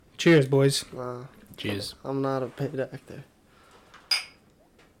Cheers, boys. Cheers. I'm not a paid actor.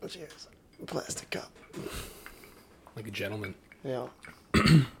 Cheers. Plastic cup. Like a gentleman. Yeah.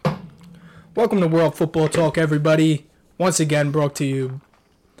 Welcome to World Football Talk, everybody. Once again, brought to you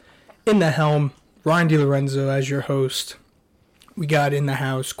in the helm, Ryan DiLorenzo as your host. We got in the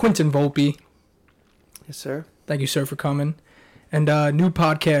house Quintin Volpe. Yes, sir. Thank you, sir, for coming. And new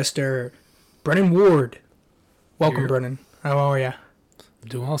podcaster, Brennen Ward. Welcome, Here. Brennen. How are ya?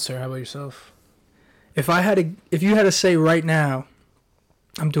 Doing well, sir. How about yourself? If you had to say right now,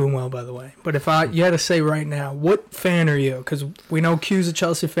 I'm doing well, by the way. But you had to say right now, what fan are you? Because we know Q's a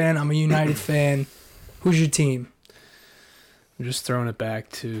Chelsea fan. I'm a United fan. Who's your team? I'm just throwing it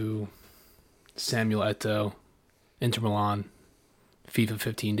back to Samuel Eto'o, Inter Milan, FIFA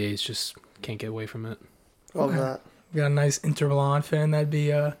 15 days. Just can't get away from it. Love that. You got a nice Inter Milan fan. That'd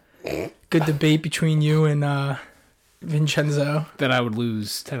be a good debate between you and Vincenzo. That I would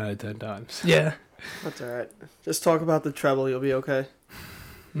lose 10 out of 10 times. Yeah. That's all right. Just talk about the treble. You'll be okay.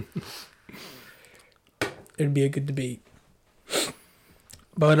 It'd be a good debate.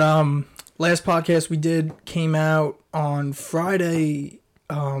 But last podcast we did came out on Friday,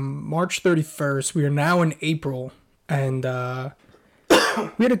 March 31st. We are now in April, and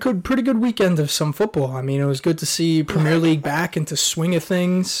we had a pretty good weekend of some football. I mean, it was good to see Premier League back into swing of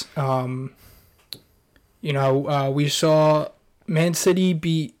things. We saw Man City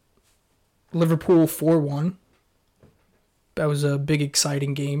beat Liverpool 4-1. That was a big,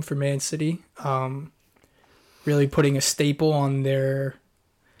 exciting game for Man City. Really putting a staple on their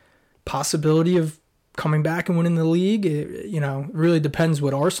possibility of coming back and winning the league. It really depends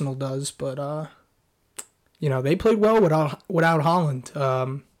what Arsenal does, but they played well without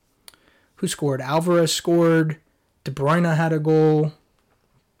Haaland. Who scored? Alvarez scored. De Bruyne had a goal.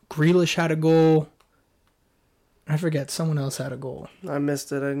 Grealish had a goal. I forget, someone else had a goal. I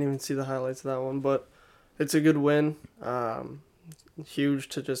missed it. I didn't even see the highlights of that one, but it's a good win. Huge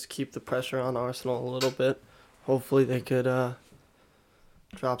to just keep the pressure on Arsenal a little bit. Hopefully they could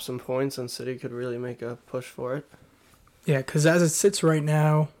drop some points and City could really make a push for it. Yeah, because as it sits right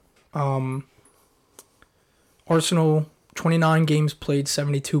now, Arsenal, 29 games played,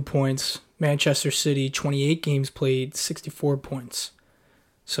 72 points. Manchester City, 28 games played, 64 points.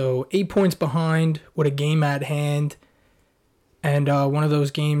 So 8 points behind with a game at hand, and one of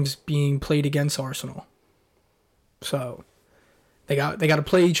those games being played against Arsenal. So they got to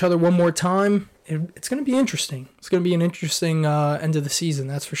play each other one more time. It's going to be interesting. It's going to be an interesting end of the season,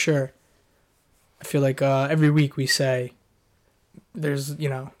 that's for sure. I feel like every week we say it's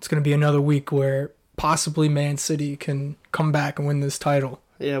going to be another week where possibly Man City can come back and win this title.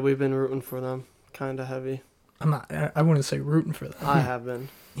 Yeah, we've been rooting for them. Kind of heavy. I wouldn't say rooting for them. I have been.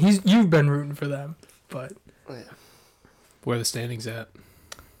 You've been rooting for them, but Yeah. Where are the standings at?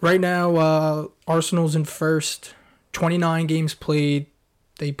 right now Arsenal's in first, 29 games played.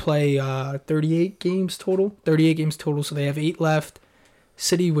 They play 38 games total, so they have 8 left.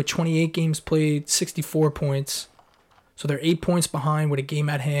 City with 28 games played, 64 points. So they're 8 points behind with a game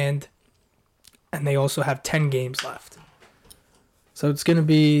at hand, and they also have 10 games left. So it's gonna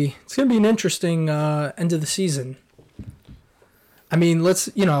be an interesting end of the season. I mean,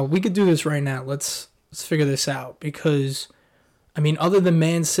 we could do this right now. Let's figure this out because, I mean, other than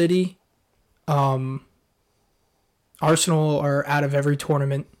Man City, Arsenal are out of every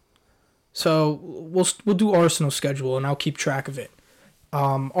tournament. So we'll do Arsenal's schedule and I'll keep track of it.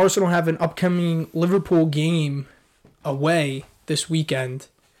 Arsenal have an upcoming Liverpool game away this weekend.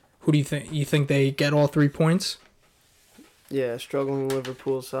 Who do you think? You think they get all 3 points? Yeah, struggling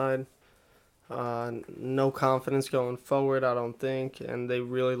Liverpool side. No confidence going forward, I don't think, and they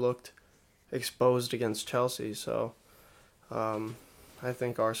really looked exposed against Chelsea. So, I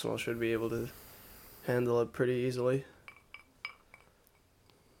think Arsenal should be able to handle it pretty easily.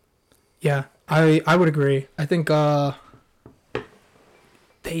 Yeah, I would agree. I think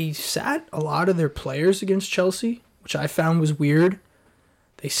they sat a lot of their players against Chelsea, which I found was weird.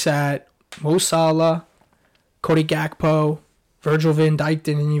 They sat Mo Salah, Cody Gakpo, Virgil van Dijk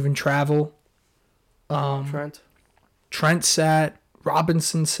didn't even travel. Trent sat,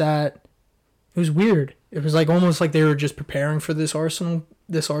 Robinson sat. It was weird. It was almost like they were just preparing for this Arsenal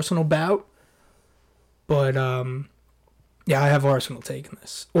bout. But I have Arsenal taking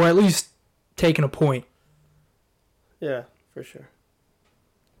this, or at least taking a point. Yeah, for sure.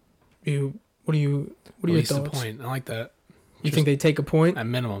 What are your thoughts? A point. I like that. You think they take a point? At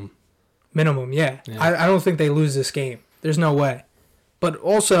minimum. Minimum, yeah. I don't think they lose this game. There's no way. But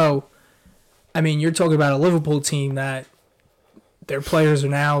also, I mean, you're talking about a Liverpool team that their players are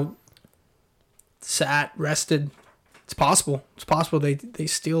now sat, rested. It's possible. It's possible they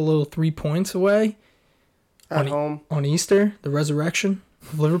steal a little 3 points away At home. on Easter, the resurrection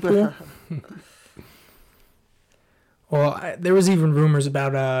of Liverpool. Well, there was even rumors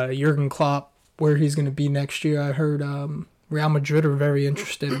about Jurgen Klopp, where he's going to be next year. I heard Real Madrid are very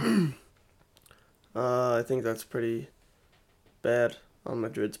interested. I think that's pretty bad on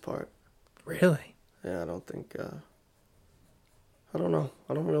Madrid's part. Really? Yeah, I don't think. I don't know.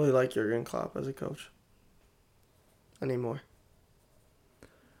 I don't really like Jurgen Klopp as a coach anymore.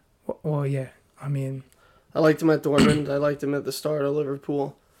 Well, yeah. I mean, I liked him at Dortmund. I liked him at the start of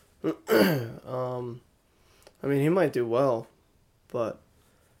Liverpool. I mean, he might do well, but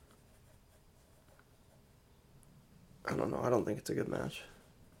I don't know. I don't think it's a good match.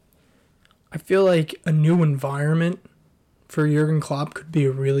 I feel like a new environment for Jurgen Klopp could be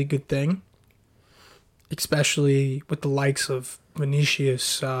a really good thing, especially with the likes of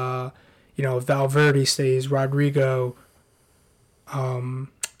Vinicius, Valverde stays, Rodrigo. I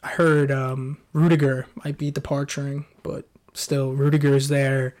heard Rudiger might be departing, but still, Rudiger's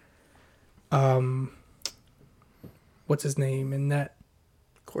there. What's his name in that?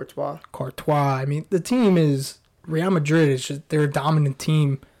 Courtois. I mean, the team is Real Madrid. Is just they're a dominant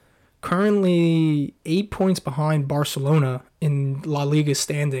team. Currently 8 points behind Barcelona in La Liga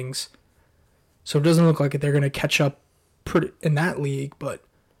standings. So it doesn't look like they're going to catch up in that league, but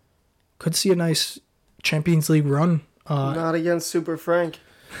could see a nice Champions League run. Not against Super Frank.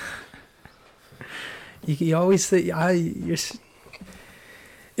 You always say, it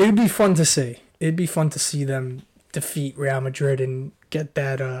would be fun to see. It'd be fun to see them defeat Real Madrid and get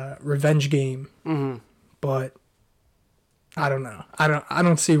that revenge game. Mm-hmm. But I don't know. I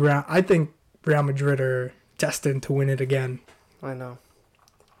don't see Real. I think Real Madrid are destined to win it again. I know.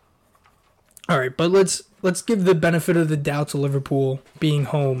 All right, but let's give the benefit of the doubt to Liverpool being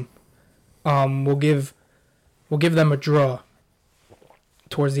home. We'll give them a draw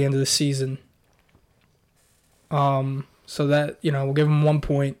towards the end of the season. So that we'll give them 1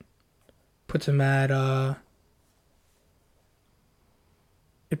 point, puts them at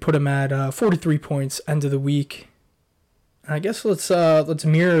 43 points end of the week. And I guess let's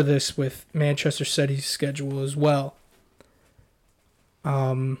mirror this with Manchester City's schedule as well.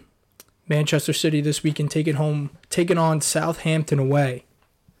 Manchester City this weekend taking on Southampton away.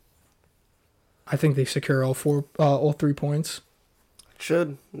 I think they secure all 3 points.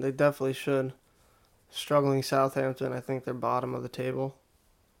 Should. They definitely should. Struggling Southampton, I think they're bottom of the table.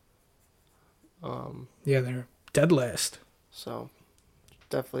 Yeah, they're dead last. So,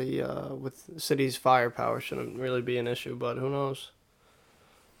 definitely with City's firepower shouldn't really be an issue, but who knows?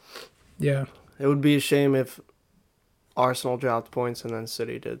 Yeah. It would be a shame if Arsenal dropped points and then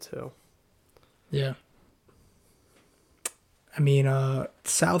City did too. Yeah. I mean,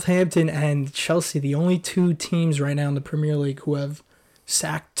 Southampton and Chelsea, the only two teams right now in the Premier League who have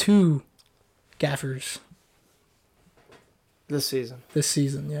sacked 2 gaffers. This season,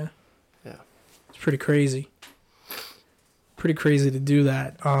 yeah. Yeah. It's pretty crazy. Pretty crazy to do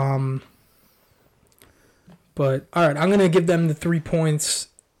that. But, all right, I'm going to give them the 3 points.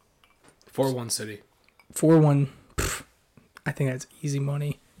 4-1 City. 4-1. I think that's easy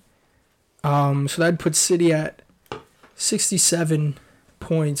money. So that'd put City at 67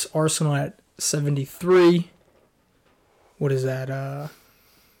 points. Arsenal at 73. What is that?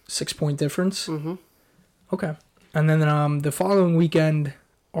 6 point difference? Mm-hmm. Okay. And then the following weekend,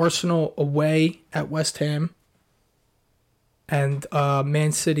 Arsenal away at West Ham. And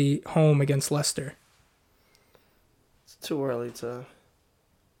Man City home against Leicester. It's too early to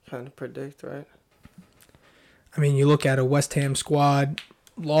kind of predict, right? I mean, you look at a West Ham squad,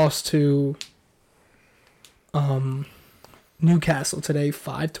 lost to Newcastle today,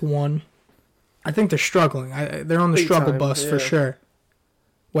 5-1. I think they're struggling. They're on the Big struggle time, bus yeah. for sure.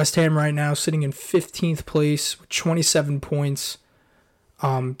 West Ham right now sitting in 15th place with 27 points,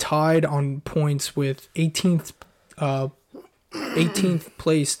 tied on points with 18th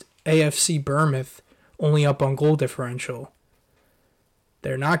placed AFC Bournemouth, only up on goal differential.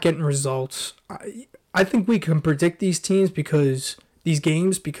 They're not getting results. I think we can predict these games because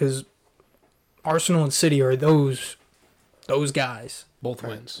Arsenal and City are those guys. Both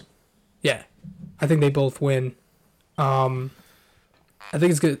wins. Yeah, I think they both win. I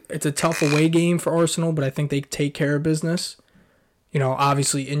think it's good. It's a tough away game for Arsenal, but I think they take care of business.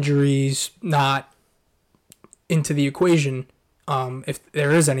 Obviously injuries not into the equation if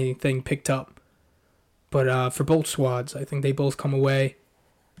there is anything picked up. But for both squads, I think they both come away,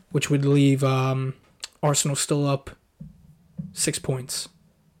 which would leave Arsenal still up 6 points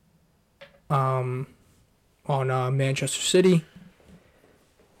on Manchester City.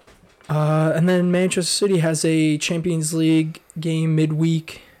 And then Manchester City has a Champions League game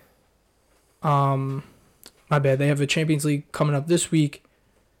midweek. My bad. They have a Champions League coming up this week.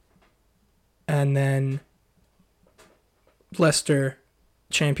 And then Leicester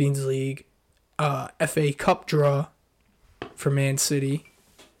Champions League FA Cup draw for Man City.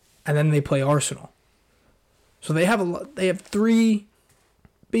 And then they play Arsenal. So they have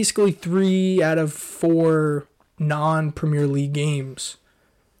basically 3 out of 4 non-Premier League games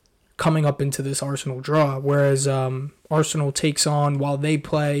coming up into this Arsenal draw, whereas Arsenal takes on while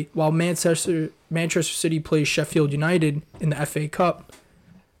Manchester City plays Sheffield United in the FA Cup,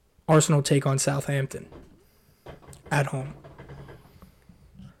 Arsenal take on Southampton at home,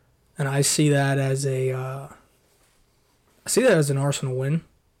 and I see that as an Arsenal win.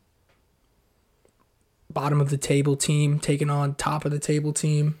 Bottom of the table team taking on top of the table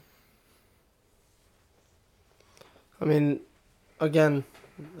team. I mean, again,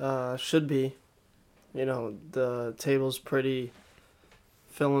 should be. The table's pretty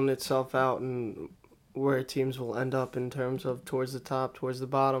filling itself out and where teams will end up in terms of towards the top, towards the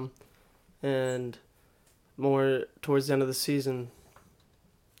bottom, and more towards the end of the season.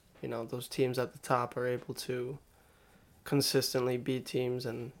 Those teams at the top are able to consistently beat teams,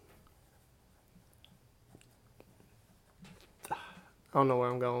 and I don't know where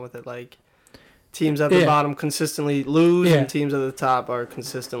I'm going with it. Like, teams at the bottom consistently lose, and teams at the top are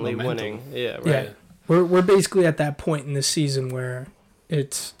consistently winning. Yeah, right. Yeah. We're basically at that point in the season where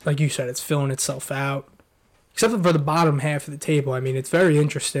it's, like you said, it's filling itself out. Except for the bottom half of the table. I mean, it's very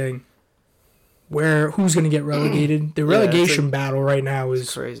interesting who's going to get relegated. The relegation battle right now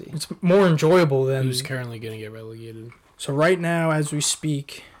is crazy. It's more enjoyable than... Who's currently going to get relegated? So right now, as we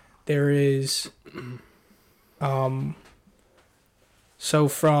speak, there is... So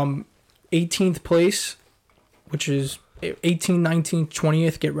from 18th place, which is 18th, 19th,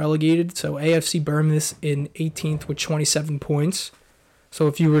 20th get relegated. So AFC Bournemouth in 18th with 27 points. So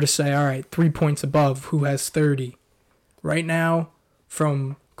if you were to say, all right, 3 points above, who has 30? Right now,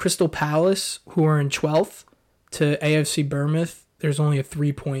 from Crystal Palace, who are in 12th, to AFC Bournemouth, there's only a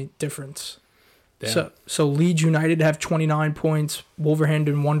 3-point difference. Damn. So Leeds United have 29 points,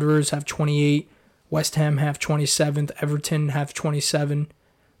 Wolverhampton Wanderers have 28, West Ham have 27th, Everton have 27,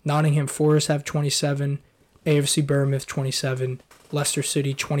 Nottingham Forest have 27, AFC Bournemouth 27, Leicester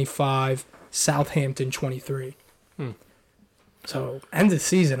City 25, Southampton 23. So, end of the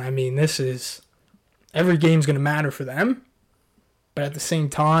season, I mean, every game's going to matter for them. But at the same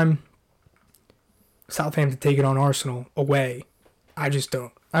time, Southampton taking on Arsenal away, I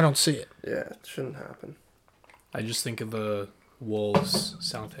don't see it. Yeah, it shouldn't happen. I just think of the Wolves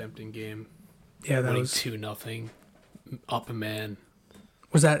Southampton game. Yeah, that winning was 2-0, up a man.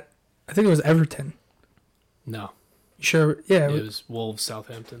 Was that? I think it was Everton. No. You sure? Yeah, It was Wolves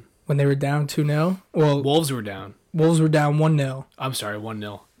Southampton. When they were down 2-0. Well, Wolves were down. Wolves were down 1-0. I'm sorry,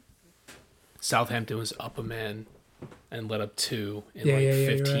 1-0. Southampton was up a man and let up 2 in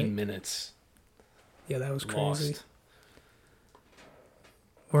 15 minutes. Yeah, that was crazy. Lost.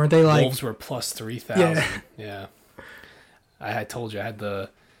 Weren't they like... Wolves were plus 3,000. Yeah. I told you I had the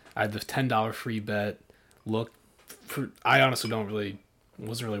 $10 free bet. I honestly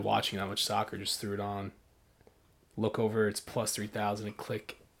wasn't really watching that much soccer, just threw it on. Look over, it's plus 3,000 and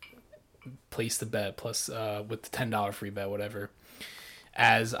click place the bet plus with the $10 free bet, whatever.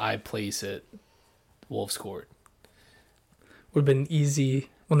 As I place it, Wolves scored. Would have been easy.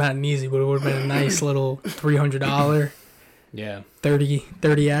 Well, not an easy, but it would have been a nice little $300. Yeah.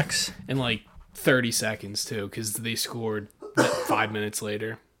 30x. In like 30 seconds, too, because they scored 5 minutes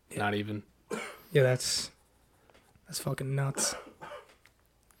later. Yeah. Not even. Yeah, that's fucking nuts.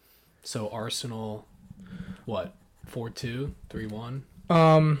 So Arsenal, what? 4-2?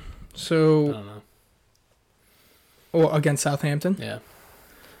 3-1? So... I don't know. Well, against Southampton? Yeah.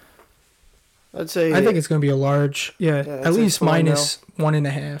 I'd say... I think it's going to be a large... Yeah, at least minus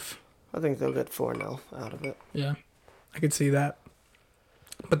 1.5. I think they'll get 4-0 out of it. Yeah, I could see that.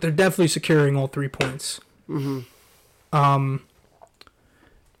 But they're definitely securing all 3 points. Mm-hmm. And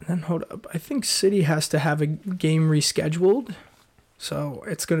then, hold up. I think City has to have a game rescheduled. So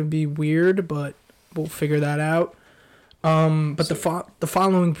it's going to be weird, but we'll figure that out. But the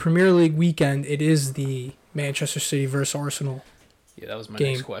following Premier League weekend, it is the Manchester City versus Arsenal. Yeah, that was my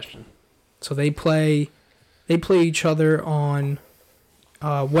game. next question. So they play each other on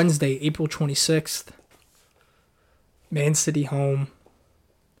Wednesday, April 26th. Man City home.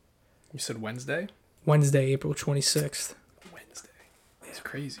 You said Wednesday? Wednesday, April 26th. Wednesday. That's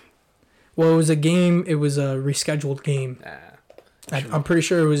crazy. Well, it was a game. It was a rescheduled game. I'm pretty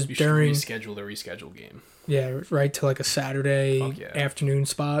sure it was during... reschedule the rescheduled game. Yeah, right, to like a Saturday afternoon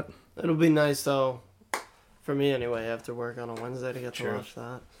spot. It'll be nice though, for me anyway, after work on a Wednesday to get to Sure. watch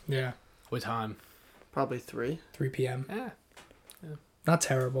that. Yeah, What time? Probably 3. 3 p.m. Yeah. Not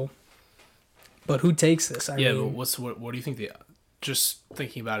terrible. But who takes this? I Yeah, mean, but what do you think just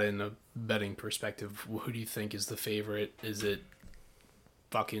thinking about it in a betting perspective, who do you think is the favorite? Is it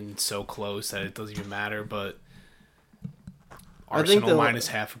fucking so close that it doesn't even matter, but I think Arsenal minus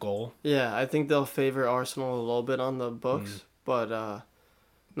half a goal? Yeah, I think they'll favor Arsenal a little bit on the books, but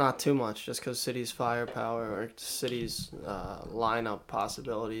not too much, just because City's firepower or City's lineup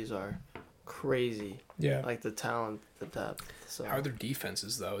possibilities are crazy. yeah. Like the talent, the depth. So How are their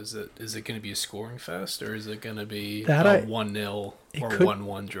defenses though? Is it going to be a scoring fest, or is it going to be That a 1-0 or could-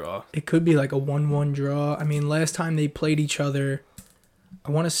 1-1 draw? It could be like a 1-1 draw. I mean, last time they played each other,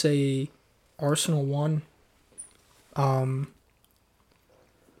 I want to say Arsenal won. I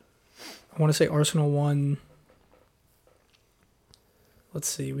want to say Arsenal won. Let's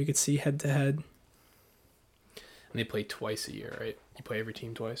see. We could see head to head. And they play twice a year, right? You play every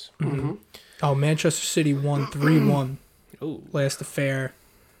team twice. Mm-hmm. Oh, Manchester City won 3-1 Oh, last affair.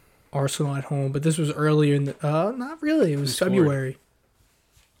 Arsenal at home, but this was earlier in the. Not really. It was Who scored? February.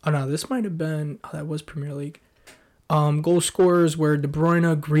 Oh no, this might have been. Oh, that was Premier League. Goal scorers were De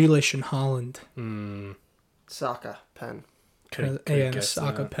Bruyne, Grealish, and Haaland. Saka, Pen. And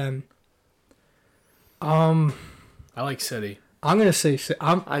Saka pen. I like City. I'm gonna say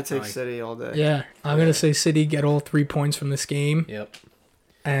I take like- City all day. yeah. I'm gonna say City get all 3 points from this game, Yep.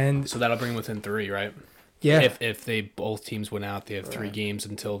 and So that'll bring them within 3, right? yeah. If they both teams win out, they have 3 games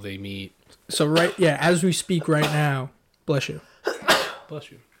until they meet. So as we speak right now, bless you.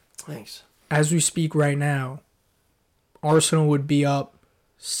 Bless you. Thanks. As we speak right now, Arsenal would be up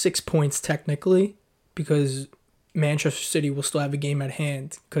 6 points technically because Manchester City will still have a game at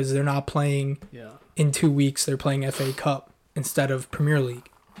hand because they're not playing Yeah. in 2 weeks. They're playing FA Cup instead of Premier League.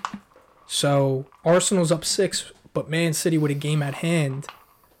 So Arsenal's up 6, but Man City with a game at hand.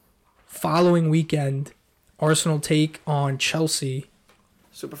 Following weekend, Arsenal take on Chelsea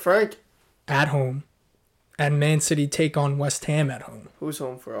Super Frank. at home, and Man City take on West Ham at home. Who's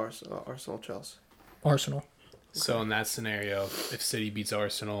home for Arsenal? Arsenal, Chelsea. Arsenal. So in that scenario, if City beats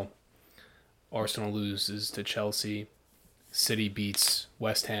Arsenal, Arsenal loses to Chelsea, City beats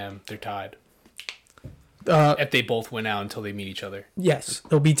West Ham, they're tied. If they both win out until they meet each other. Yes,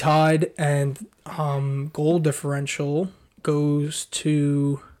 they'll be tied, and goal differential goes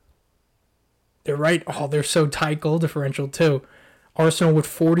to. They're right. Oh, they're so tight. Goal differential too. Arsenal with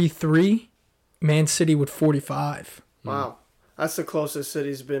 43, Man City with 45. Wow. That's the closest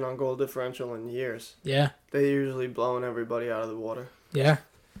City's been on goal differential in years. Yeah, They're usually blowing everybody out of the water. yeah.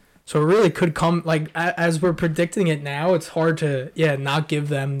 So it really could come as we're predicting it now. It's hard to not give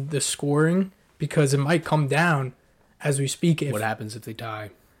them the scoring because it might come down as we speak. What happens if they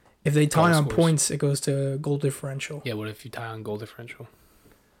tie? If they tie Goal on scores. points, it goes to goal differential. Yeah, what if you tie on goal differential?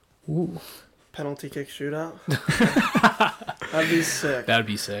 Ooh, Penalty kick shootout. That'd be sick. That would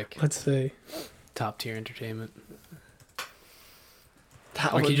be sick. let's see. Top tier entertainment.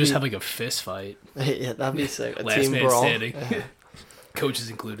 That Like would you just be- have like a fist fight. Yeah, that'd be sick. A Last team man brawl. standing. Coaches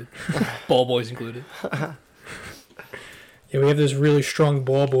included. Ball boys included. Yeah, we have this really strong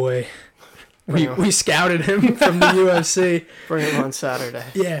ball boy. Yeah. We scouted him from the UFC. Bring him on Saturday.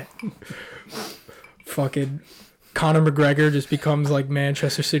 Yeah. Fucking Conor McGregor just becomes like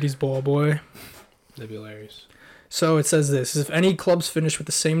Manchester City's ball boy. That'd be hilarious. So it says this: if any clubs finish with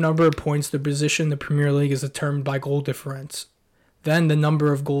the same number of points, their position in the Premier League is determined by goal difference. Then the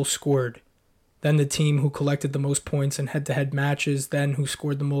number of goals scored. Then the team who collected the most points in head-to-head matches. Then who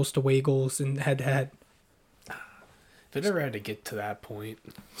scored the most away goals in head-to-head. If it ever had to get to that point,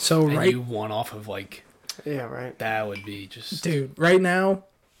 So and right, you won off of like Yeah, right. that, would be just dude, right now,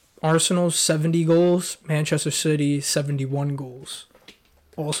 Arsenal's 70 goals, Manchester City 71 goals.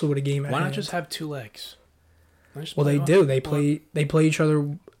 Also with a game at Why not hand. just have 2 legs? Why just Well, play they one? do. They play each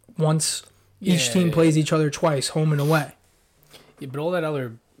other once. Each Yeah, team yeah, plays each other twice, home and away. Yeah, but all that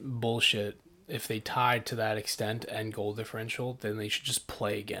other bullshit. If they tied to that extent and goal differential, then they should just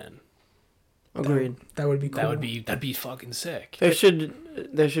play again. Agreed. That would be cool. That'd be fucking sick. There should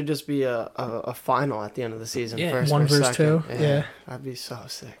just be a final at the end of the season. Yeah. First 1 versus versus second. 2. Yeah. That'd be so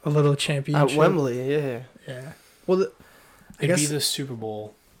sick. A little championship. At Wembley, yeah. Yeah. Well, I It'd guess be the Super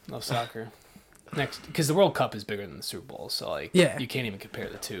Bowl of soccer. Next, because the World Cup is bigger than the Super Bowl, so like, Yeah. you can't even compare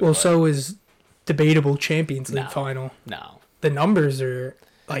the two. well, but so is debatable Champions League No. final. no, The numbers are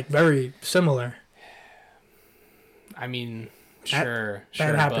like very similar. I mean, That- sure,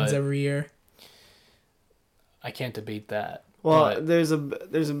 That happens but every year. I can't debate that. Well, But- there's a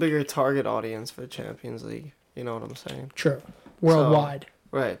bigger target audience for Champions League. You know what I'm saying? True. Worldwide.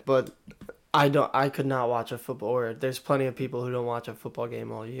 Right, but I could not watch a football. Or there's plenty of people who don't watch a football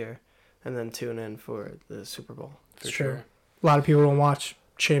game all year, and then tune in for the Super Bowl. For sure. A lot of people don't watch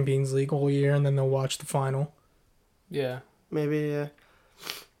Champions League all year, and then they'll watch the final. Yeah. Maybe, yeah.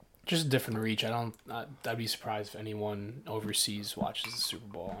 Just a different reach. I'd be surprised if anyone overseas watches the Super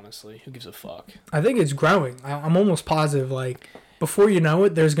Bowl, honestly. Who gives a fuck? I think it's growing. I'm almost positive, like, before you know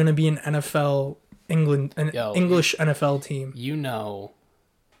it, there's going to be an English NFL team. You know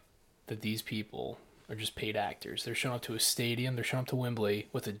that these people are just paid actors. They're showing up to a stadium, they're showing up to Wembley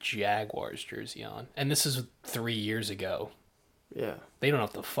with a Jaguars jersey on. And this is 3 years ago. Yeah. They don't know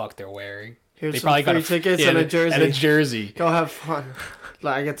what the fuck they're wearing. Here's they some probably free got tickets and a jersey. And a jersey. Go have fun.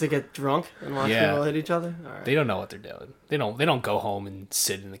 Like, I get to get drunk and watch people hit each other? All right. They don't know what they're doing. They don't go home and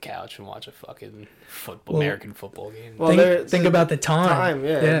sit in the couch and watch a fucking American football game. Well, think about the time.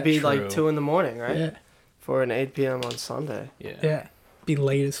 Yeah. It'd be True. like 2 a.m, right? Yeah. For an 8 p.m. on Sunday. Yeah. Yeah. Be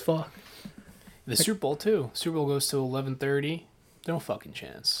late as fuck. The Super Bowl, too. Super Bowl goes to 11:30. No fucking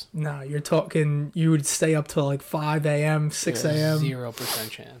chance. Nah, you're talking, you would stay up till like 5 a.m., 6 a.m. 0%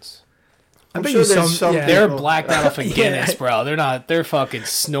 chance. I bet sure you there's some yeah. They're blacked out off of Yeah. Guinness, bro. They're fucking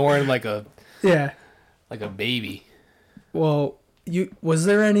snoring like a baby. Well, what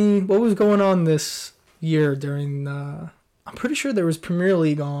was going on this year during I'm pretty sure there was Premier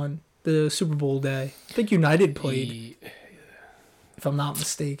League on the Super Bowl day. I think United played, if I'm not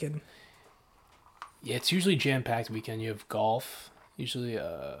mistaken. Yeah, it's usually jam-packed weekend. You have golf. Usually,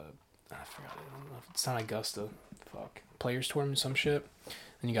 I forgot. I don't know if it's not Augusta. Fuck. Players Tournament, some shit.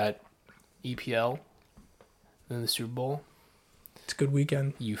 Then you got EPL. Then the Super Bowl. It's a good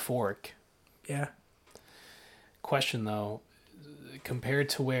weekend. Euphoric. Yeah. Question, though. Compared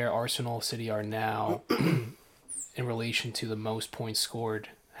to where Arsenal City are now in relation to the most points scored,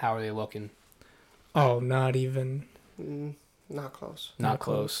 how are they looking? Oh, not even. Not close. Not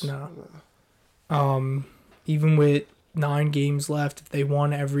close. No. Even with 9 games left, if they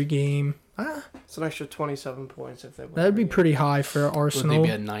won every game, It's an extra 27 points if they win. that'd be pretty high for Would Arsenal. they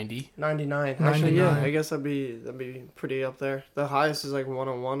be at 90? 99. Actually, 99. yeah, I guess that'd be pretty up there. The highest is like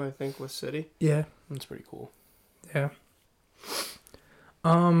 1-on-1, I think, with City. Yeah. That's pretty cool. Yeah.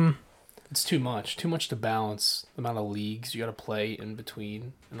 It's too much. Too much to balance the amount of leagues you got to play in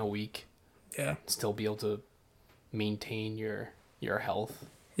between in a week. Yeah. Still be able to maintain your health.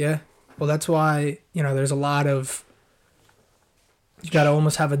 Yeah. Well, that's why, there's a lot of... You got to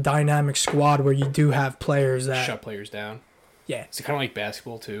almost have a dynamic squad where you do have players that... Shut players down. Yeah. It's kind of like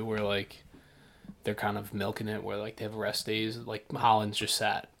basketball, too, where, like, they're kind of milking it, where, like, they have rest days. Like, Holland's just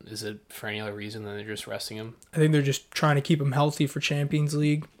sat. Is it for any other reason than they're just resting him? I think they're just trying to keep him healthy for Champions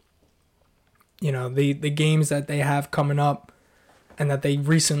League. The games that they have coming up and that they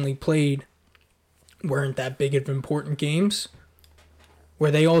recently played weren't that big of important games.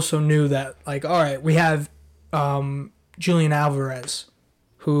 Where they also knew that, like, all right, we have Julian Alvarez,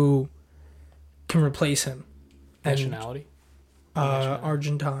 who can replace him. Nationality?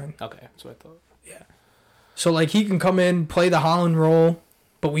 Argentine. Okay, that's what I thought. Yeah. So, like, he can come in, play the Haaland role,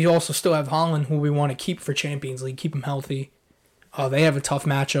 but we also still have Haaland, who we want to keep for Champions League, keep him healthy. They have a tough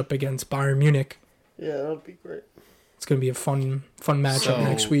matchup against Bayern Munich. Yeah, that would be great. It's going to be a fun matchup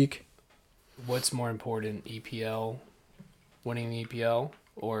next week. What's more important, EPL, winning the EPL,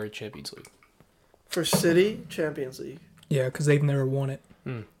 or Champions League? For City, Champions League. Yeah, because they've never won it.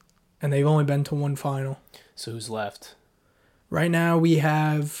 And they've only been to one final. So who's left? Right now we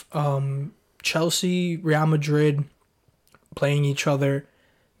have Chelsea, Real Madrid playing each other.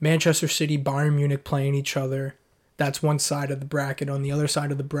 Manchester City, Bayern Munich playing each other. That's one side of the bracket. On the other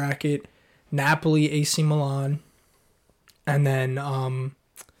side of the bracket, Napoli, AC Milan. And then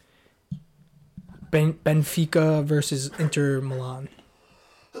Benfica versus Inter Milan.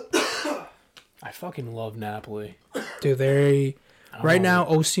 I fucking love Napoli. Dude, right now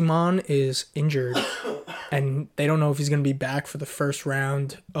Osimhen is injured, and they don't know if he's going to be back for the first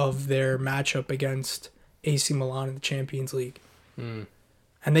round of their matchup against AC Milan in the Champions League. And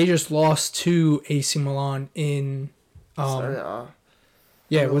they just lost to AC Milan in was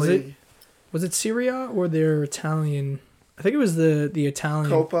it Serie or their Italian? I think it was the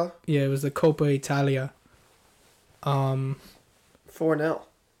Italian Copa. Yeah, it was the Coppa Italia. 4-0.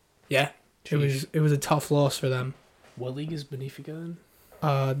 Yeah. Jeez. It was a tough loss for them. What league is Benfica in?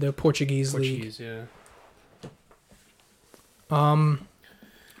 The Portuguese league. Portuguese, yeah.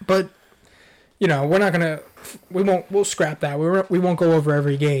 But we'll scrap that. We won't go over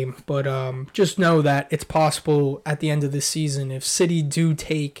every game, but just know that it's possible at the end of the season, if City do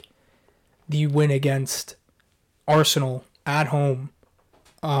take the win against Arsenal at home,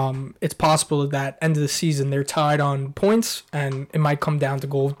 it's possible that end of the season they're tied on points, and it might come down to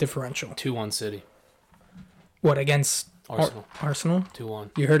goal differential. 2-1 City. What, against Arsenal? Arsenal?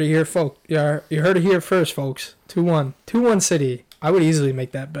 2-1. You heard it here, folks. Yeah, you heard it here first, folks. 2-1. 2-1 City. I would easily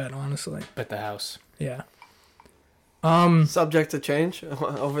make that bet, honestly. Bet the house. Yeah. Subject to change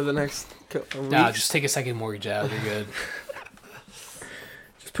over the next weeks. Nah, just take a second mortgage out. You're good.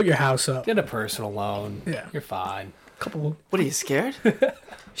 Just put your house up. Get a personal loan. Yeah. You're fine. Couple. What, are you scared? You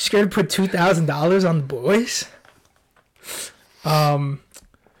scared to put $2,000 on the boys?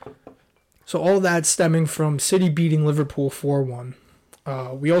 So all that stemming from City beating Liverpool 4-1.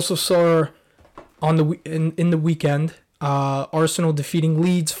 We also saw in the weekend Arsenal defeating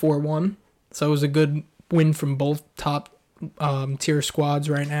Leeds 4-1. So it was a good win from both top tier squads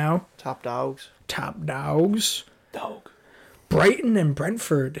right now. Top dogs. Dog. Brighton and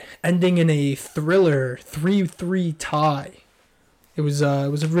Brentford ending in a thriller 3-3 tie. It was a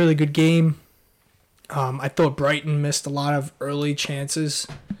really good game. I thought Brighton missed a lot of early chances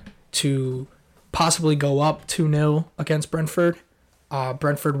to possibly go up 2-0 against Brentford.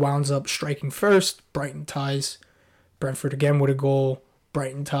 Brentford wound up striking first. Brighton ties. Brentford again with a goal.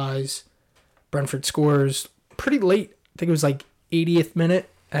 Brighton ties. Brentford scores pretty late. I think it was like 80th minute.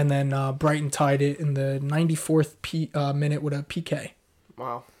 And then Brighton tied it in the 94th minute with a PK.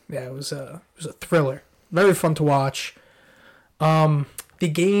 Wow. Yeah, it was a thriller. Very fun to watch. The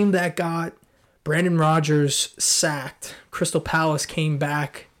game that got Brandon Rodgers sacked. Crystal Palace came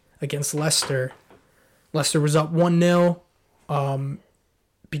back against Leicester. Leicester was up 1-0.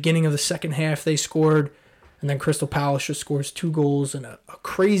 Beginning of the second half, they scored. And then Crystal Palace just scores 2 goals and a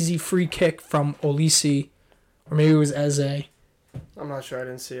crazy free kick from Olise. Or maybe it was Eze. I'm not sure. I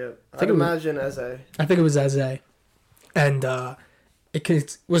didn't see it. I'd imagine Eze. I think it was Eze. And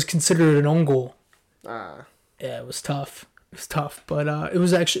it was considered an own goal. Ah. Yeah, it was tough. But it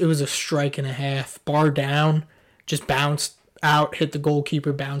was a strike and a half. Bar down. Just bounced out, hit the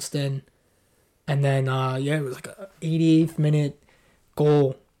goalkeeper, bounced in. And then, it was like a 88th minute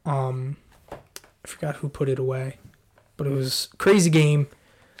goal. I forgot who put it away. But it was a crazy game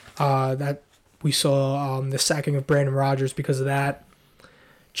that we saw the sacking of Brandon Rodgers because of that.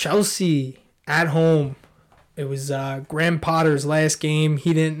 Chelsea at home. It was Graham Potter's last game.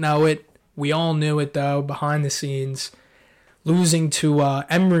 He didn't know it. We all knew it, though, behind the scenes. Losing to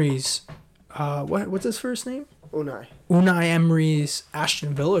Emery's... what's his first name? Unai Emery's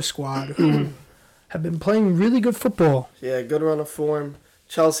Aston Villa squad, who have been playing really good football. Yeah, good run of form.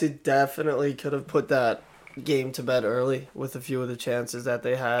 Chelsea definitely could have put that game to bed early with a few of the chances that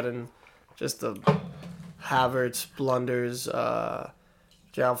they had, and just the Havertz blunders,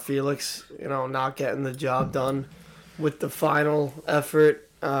 João Felix, not getting the job done with the final effort.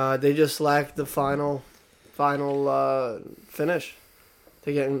 They just lacked the final finish.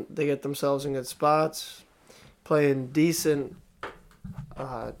 They get themselves in good spots, playing decent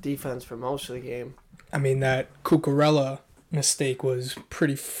defense for most of the game. I mean, that Cucurella mistake was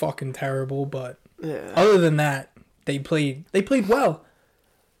pretty fucking terrible, but other than that, they played well.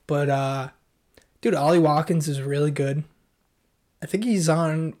 But dude, Ollie Watkins is really good. I think he's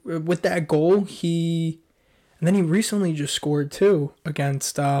on with that goal. And then he recently just scored too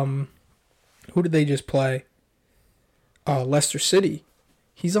against who did they just play? Leicester City.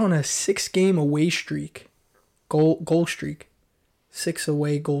 He's on a 6-game away streak, goal streak, 6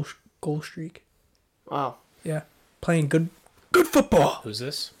 away goal streak. Wow. Yeah, playing good football. Who's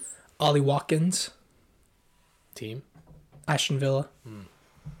this? Ollie Watkins. Team? Aston Villa.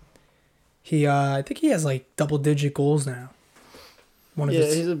 He, I think he has like double-digit goals now.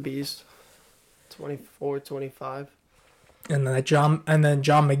 He's a beast. 24, 25. And then John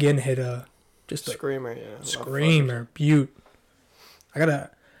McGinn hit a screamer. Screamer, beaut. I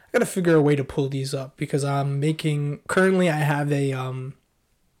gotta figure a way to pull these up because currently I have a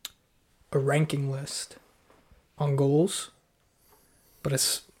ranking list on goals,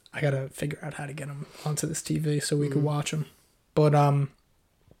 but I gotta figure out how to get them onto this TV so we could watch them. But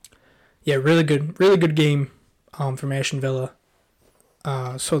really good game from Aston Villa.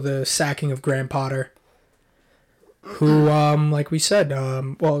 So the sacking of Graham Potter, who like we said,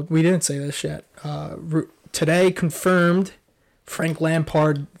 we didn't say this yet. Today confirmed Frank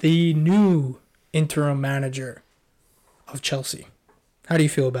Lampard, the new interim manager of Chelsea. How do you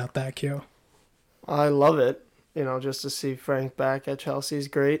feel about that, Kyo? I love it. Just to see Frank back at Chelsea is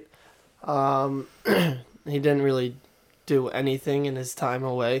great. He didn't really do anything in his time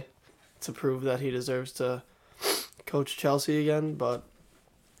away to prove that he deserves to coach Chelsea again, but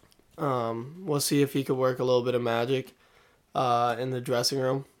we'll see if he could work a little bit of magic in the dressing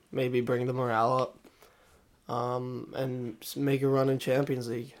room, maybe bring the morale up. and make a run in Champions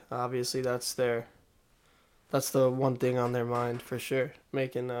League. Obviously, that's the one thing on their mind for sure.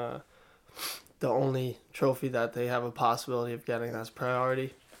 Making the only trophy that they have a possibility of getting as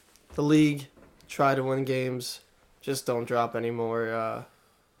priority. The league, try to win games, just don't drop any more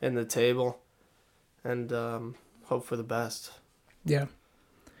in the table, and hope for the best. Yeah.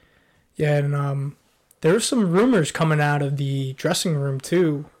 Yeah, and there were some rumors coming out of the dressing room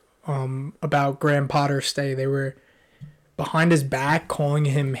too, about Graham Potter's stay. They were behind his back calling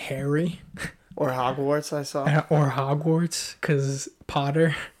him Harry. Or Hogwarts, I saw. Or Hogwarts, because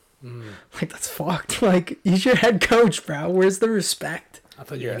Potter. Like, that's fucked. Like, he's your head coach, bro. Where's the respect? I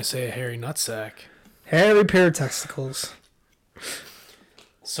thought you were going to say a hairy nutsack. Hairy pair of testicles.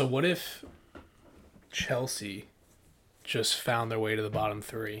 So what if Chelsea just found their way to the bottom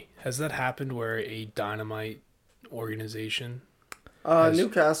three? Has that happened where a dynamite organization...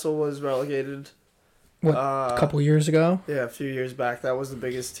 Newcastle was relegated. What, a couple years ago? Yeah, a few years back. That was the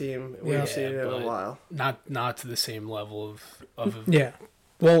biggest team we've seen in a while. Not to the same level of yeah.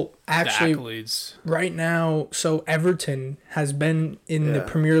 Well, actually, the accolades. Right now, so Everton has been in the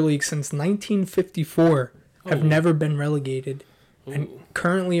Premier League since 1954, have never been relegated, and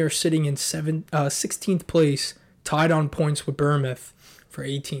currently are sitting in 16th place, tied on points with Bournemouth for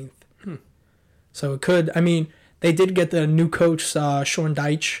 18th. So it could, I mean, they did get the new coach, Sean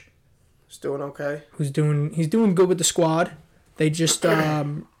Dyche. He's doing okay. He's doing good with the squad. They just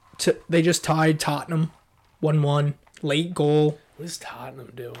they just tied Tottenham 1-1, late goal. What is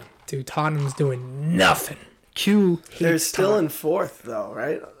Tottenham doing? Dude, Tottenham's doing nothing. They're still in fourth though,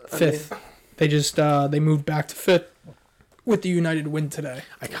 right? Fifth. They just they moved back to fifth with the United win today.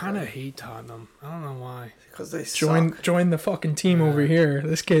 I kind of hate Tottenham. I don't know why. Because they join the fucking team over here.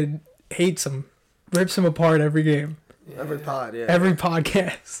 This kid hates them, rips them apart every game. Every pod, yeah. Every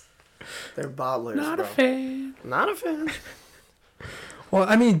podcast. They're bottlers, Not bro. a fan. Not a fan. Well,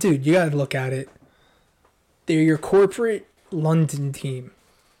 I mean, dude, you gotta look at it. They're your corporate London team.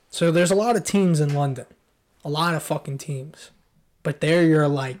 So there's a lot of teams in London. A lot of fucking teams. But they're your,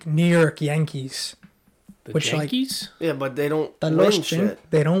 like, New York Yankees. The Yankees? Like, yeah, but they don't win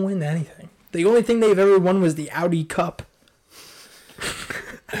shit. They don't win anything. The only thing they've ever won was the Audi Cup.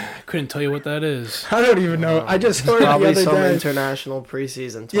 I couldn't tell you what that is. I don't even know. I just heard probably the other some day. International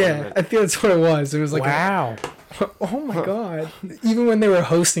preseason tournament. Yeah, I think that's what it was. It was like, wow. Oh my god. Even when they were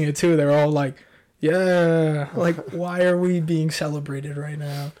hosting it too, they were all like, yeah, like, why are we being celebrated right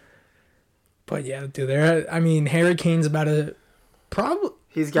now? But yeah, dude, Harry Kane's about to probably...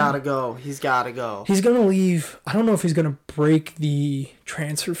 He's got to go. He's got to go. He's going to leave. I don't know if he's going to break the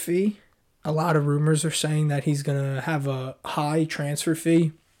transfer fee. A lot of rumors are saying that he's going to have a high transfer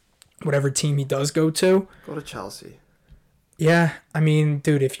fee, whatever team he does go to. Go to Chelsea. Yeah, I mean,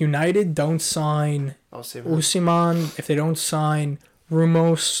 dude, if United don't sign Osimhen, if they don't sign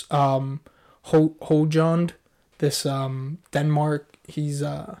Rumos Højlund, this Denmark, he's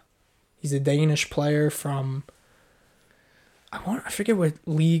a Danish player from... I forget what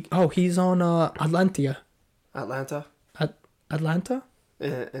league. Oh, he's on Atlanta. Atlanta?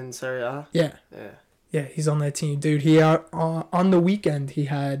 In Serie A? Yeah. Yeah, he's on that team. Dude, he on the weekend, he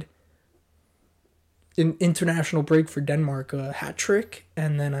had an international break for Denmark, a hat trick,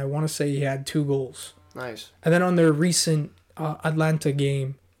 and then I want to say he had 2 goals. Nice. And then on their recent Atlanta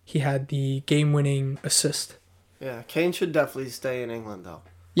game, he had the game-winning assist. Yeah, Kane should definitely stay in England, though.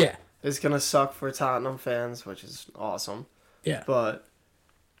 Yeah. It's going to suck for Tottenham fans, which is awesome. Yeah.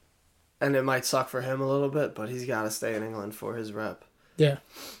 And it might suck for him a little bit, but he's got to stay in England for his rep. Yeah,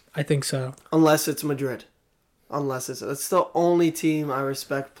 I think so. Unless it's Madrid. It's the only team I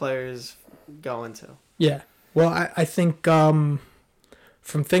respect players going to. Yeah. Well, I think from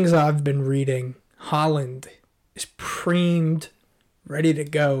things I've been reading, Haaland is premed, ready to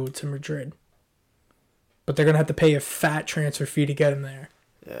go to Madrid. But they're going to have to pay a fat transfer fee to get him there.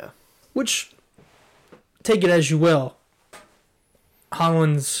 Yeah. Which, take it as you will,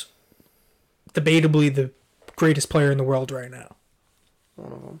 Haaland's debatably the greatest player in the world right now.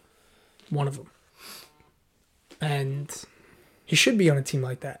 One of them. And he should be on a team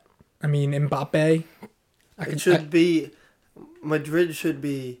like that. I mean, Mbappe. Madrid should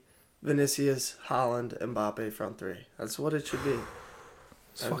be Vinicius, Haaland, Mbappe front three. That's what it should be.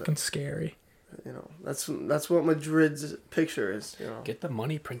 It's fucking scary. You know, that's what Madrid's picture is. You know, get the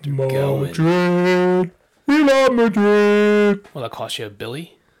money printer going. Madrid, we love Madrid. Will that cost you $1 billion?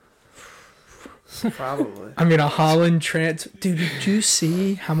 Probably. I mean, a Haaland transfer. Dude, did you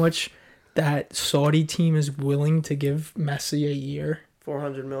see how much that Saudi team is willing to give Messi a year?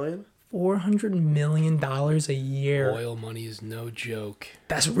 $400 million. $400 million a year. Oil money is no joke.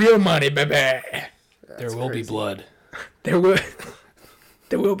 That's real money, baby. There will be blood. There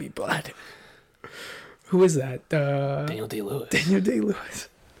will be blood. Who is that? Daniel Day-Lewis. Daniel Day-Lewis.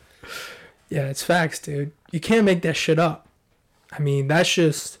 Yeah, it's facts, dude. You can't make that shit up. I mean, that's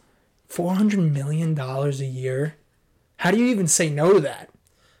just $400 million a year. How do you even say no to that?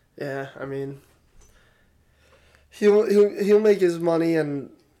 Yeah, I mean, he'll make his money and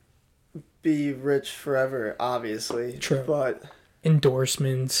be rich forever, obviously. True. But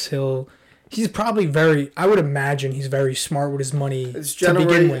endorsements, he's probably I would imagine he's very smart with his money it's to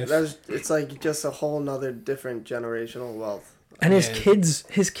begin with. It's like just a whole nother different generational wealth. And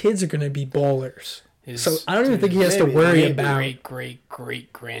his kids are going to be ballers. So I don't even think he has to maybe worry about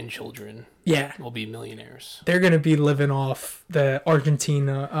great grandchildren. Yeah, will be millionaires. They're going to be living off the Argentine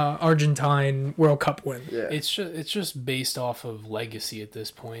World Cup win. Yeah. It's just based off of legacy at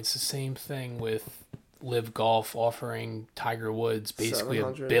this point. It's the same thing with Live Golf offering Tiger Woods basically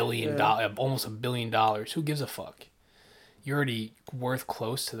 $1 billion, almost $1 billion. Who gives a fuck? You're already worth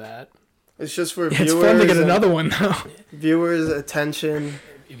close to that. It's just for viewers. It's fun to get another one though. Viewers, attention.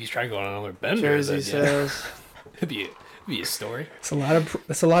 If he's trying to go on another bender, jersey sales. It'd be a story. It's a lot of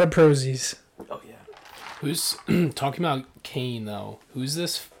prosies. Oh yeah. Who's talking about Kane though? Who's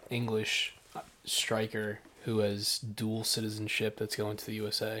this English striker who has dual citizenship that's going to the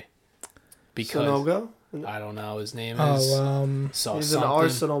USA? Because Sanogo? I don't know. His name is. He's an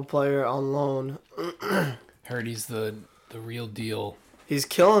Arsenal player on loan. Heard he's the real deal. He's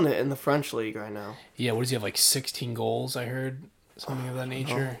killing it in the French league right now. Yeah, what does he have? Like 16 goals, I heard. Something of that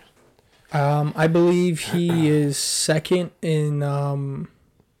nature. I believe he is second in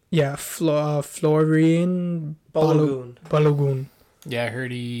Florian Balogun. Yeah, I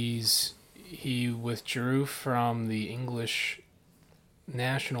heard he withdrew from the English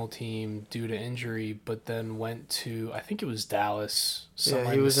national team due to injury, but then went to, I think it was Dallas.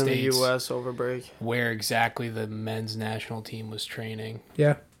 Yeah, he was in the U.S. over break. Where exactly the men's national team was training.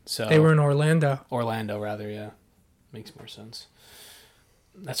 Yeah, so they were in Orlando. Yeah. Makes more sense.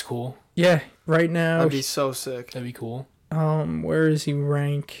 That's cool. Yeah, right now. That'd be so sick. That'd be cool. Where is he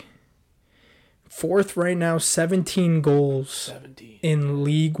rank? 4th right now, 17 goals. In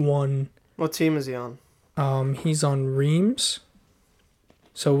League One. What team is he on? He's on Reims.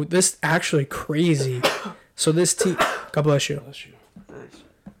 So this actually crazy. So this team, God bless you.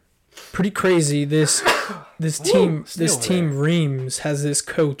 Pretty crazy. This team Reims has this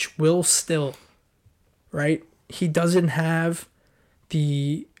coach Will Still, right? He doesn't have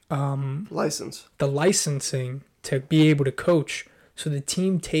the licensing to be able to coach. So the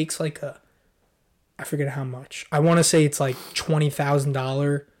team takes I forget how much. I want to say it's like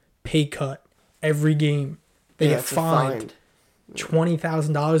 $20,000 pay cut every game. They get fined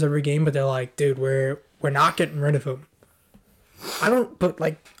 $20,000 every game, but they're like, dude, we're not getting rid of him. I don't. But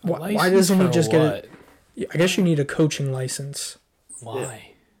why doesn't he just get it? I guess you need a coaching license. Why? Yeah.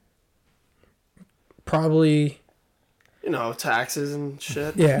 Probably. Taxes and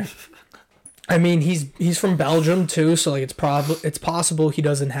shit. Yeah. I mean, he's from Belgium too, so it's possible he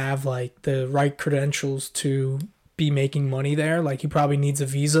doesn't have the right credentials to be making money there. He probably needs a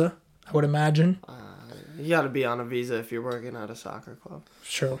visa, I would imagine. You got to be on a visa if you're working at a soccer club.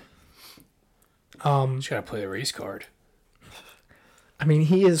 Sure. You just gotta play the race card. I mean,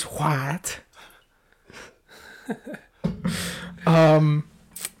 he is white.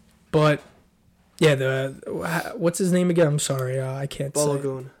 But yeah, what's his name again? I'm sorry, I can't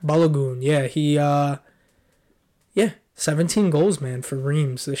Balogun. say. Balogun. Yeah, he 17 goals, man, for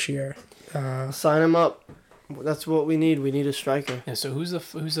Reims this year. Sign him up. That's what we need. We need a striker. Yeah. So who's the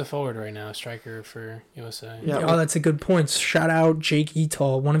forward right now? Striker for USA. Yeah. Oh, that's a good point. Shout out Jake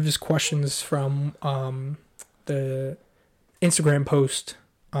Etal. One of his questions from the Instagram post.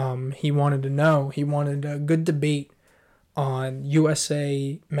 He wanted a good debate on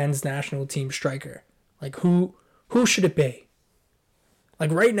USA men's national team striker. Who should it be?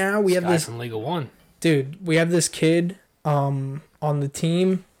 Right now we have this from Liga 1. Dude, we have this kid on the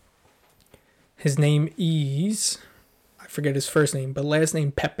team. His name is, I forget his first name, but last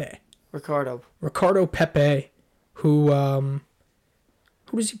name Pepe. Ricardo Pepe, who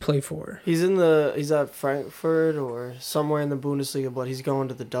does he play for? He's at Frankfurt or somewhere in the Bundesliga, but he's going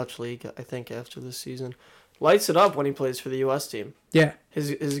to the Dutch league, I think, after this season. Lights it up when he plays for the U.S. team. Yeah.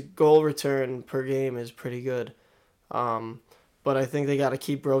 His goal return per game is pretty good. But I think they got to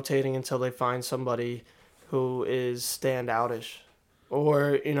keep rotating until they find somebody who is standoutish.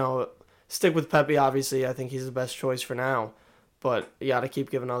 Or, stick with Pepe, obviously. I think he's the best choice for now. But you got to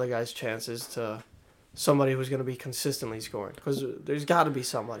keep giving other guys chances to somebody who's going to be consistently scoring. Because there's got to be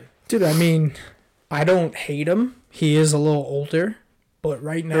somebody. Dude, I mean, I don't hate him. He is a little older. But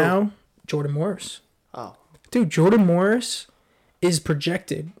right now, Jordan Morris. Oh. Dude, Jordan Morris is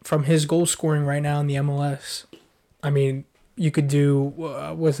projected from his goal scoring right now in the MLS. I mean, you could do,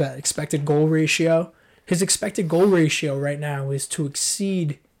 what's that, expected goal ratio? His expected goal ratio right now is to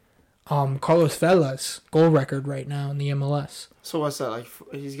exceed Carlos Vela's goal record right now in the MLS. So what's that, like,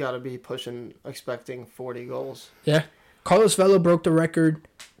 he's got to be expecting 40 goals. Yeah. Carlos Vela broke the record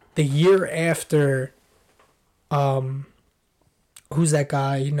the year after, who's that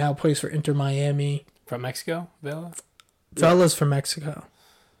guy? He now plays for Inter Miami. From Mexico, Vela? Vela's from Mexico.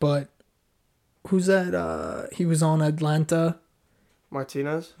 But who's that? He was on Atlanta.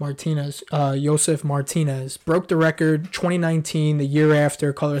 Martinez? Josef Martinez. Broke the record 2019, the year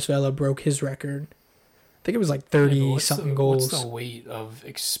after Carlos Vela broke his record. I think it was like 30-something goals. What's the weight of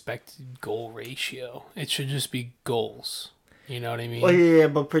expected goal ratio? It should just be goals. You know what I mean? Well, yeah,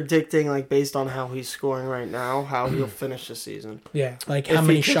 but predicting, like, based on how he's scoring right now, how he'll finish the season. Yeah, like how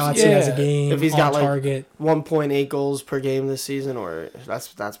many shots he has a game, if he's on got target. Like 1.8 goals per game this season, or that's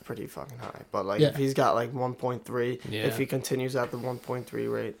pretty fucking high. But like if he's got like 1.3, if he continues at the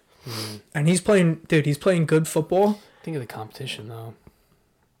 1.3 rate, and he's playing good football. Think of the competition though.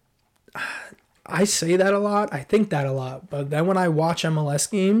 I say that a lot. I think that a lot. But then when I watch MLS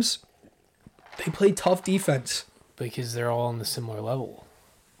games, they play tough defense. Because they're all on the similar level.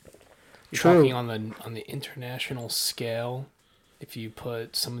 You're True. talking on the international scale. If you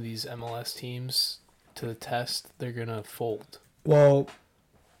put some of these MLS teams to the test, they're gonna fold. Well,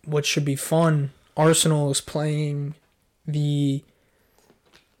 what should be fun, Arsenal is playing the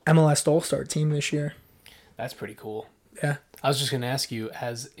MLS All-Star team this year. That's pretty cool. Yeah. I was just gonna ask you,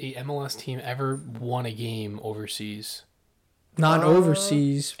 has a MLS team ever won a game overseas? Not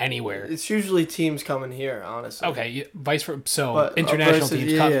overseas. Anywhere. it's usually teams coming here, honestly. Okay, vice versa. So But, international versus-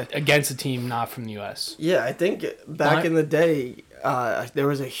 teams come against a team not from the U.S. Yeah, I think back in the day, there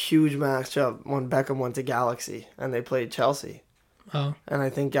was a huge matchup when Beckham went to Galaxy and they played Chelsea. Oh, And I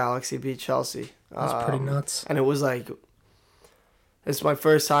think Galaxy beat Chelsea. that's pretty nuts. And it was like, it's my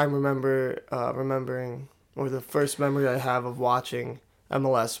first time remembering, or the first memory I have of watching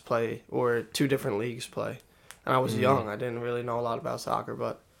MLS play or two different leagues play. And I was young. I didn't really know a lot about soccer,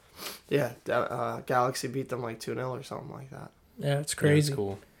 but yeah, Galaxy beat them like 2-0 or something like that. Yeah, it's crazy. That's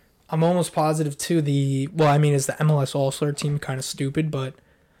cool. I'm almost positive too. Is the MLS All-Star team kind of stupid, but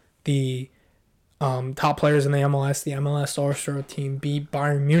the top players in the MLS All-Star team beat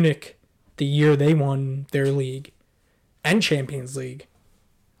Bayern Munich the year they won their league and Champions League.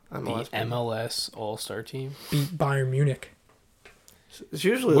 The MLS All-Star team Beat Bayern Munich. It's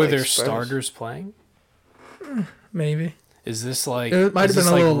usually were like their Spurs. starters playing? Maybe. Is this like It might have been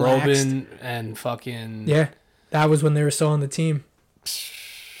a little Robin and fucking Yeah, that was when they were still on the team.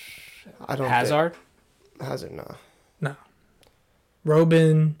 I don't Hazard? Hazard, no. No.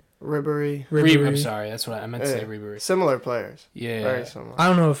 Robin, Ribery. I'm sorry, that's what I meant to say. Ribery. Similar players. Yeah, Very similar. I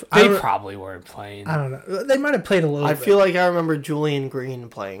don't know if they probably weren't playing. I don't know. They might have played a little. I bit. feel like I remember Julian Green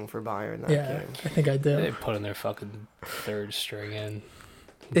playing for Bayern that game. I think I do. They put in their fucking third string in.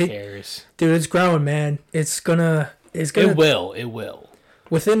 Who It- cares? Dude, it's growing, man. It's gonna. It will.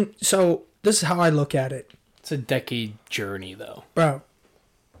 So this is how I look at it, It's a decade journey, though. bro.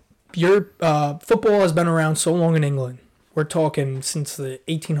 Your football has been around so long in England. We're talking since the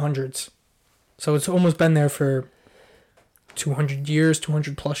 1800s, so it's almost been there for 200 years,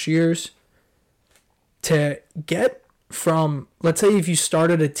 200 plus years. To get from, let's say, if you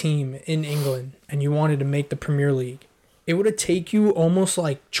started a team in England and you wanted to make the Premier League, it would have take you almost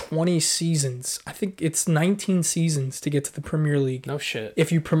like 20 seasons. I think it's 19 seasons to get to the Premier League. No shit.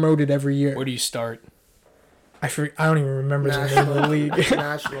 If you promoted every year. Where do you start? I don't even remember the name of the league.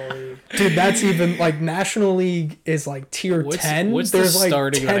 National League. Dude, that's even like National League is like tier 10. What's There's the like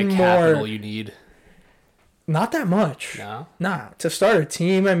starting 10 like capital more. you need? Not that much. No. Nah, to start a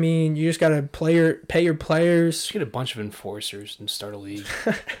team, I mean, you just got to pay your players. Just get a bunch of enforcers and start a league.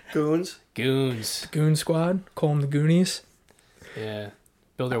 Goons. Goons. Goon squad, call them the Goonies. Yeah.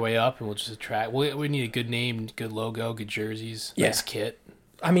 Build their way up and we'll just attract. We need a good name, good logo, good jerseys, Yeah. nice kit.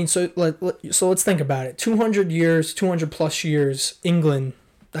 I mean, so let's think about it. 200 years, 200 plus years, England,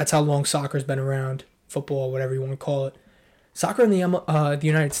 that's how long soccer's been around. Football, whatever you want to call it. Soccer in the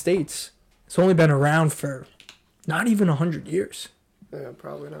United States, it's only been around for not even 100 years. Yeah,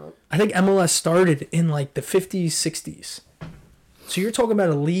 probably not. I think MLS started in like the 50s, 60s. So you're talking about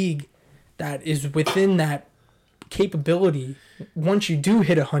a league that is within that capability once you do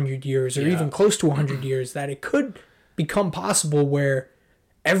hit 100 years or even close to 100 years, that it could become possible where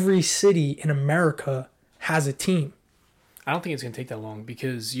every city in America has a team. I don't think it's going to take that long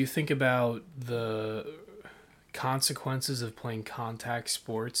because you think about the consequences of playing contact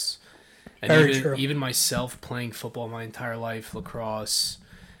sports And Very true. even myself playing football my entire life, lacrosse,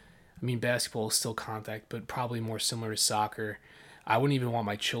 I mean, basketball is still contact, but probably more similar to soccer. I wouldn't even want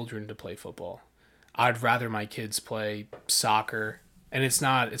my children to play football. I'd rather my kids play soccer. And it's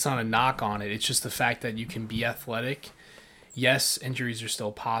not a knock on it. It's just the fact that you can be athletic. Yes, injuries are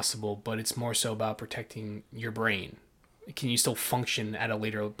still possible, but it's more so about protecting your brain. Can you still function at a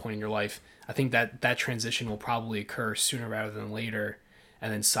later point in your life? I think that transition will probably occur sooner rather than later.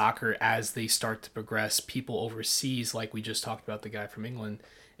 And then soccer, as they start to progress, people overseas, like we just talked about the guy from England,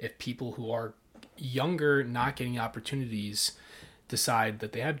 if people who are younger, not getting opportunities, decide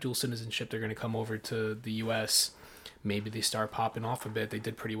that they have dual citizenship, they're going to come over to the U.S., maybe they start popping off a bit. They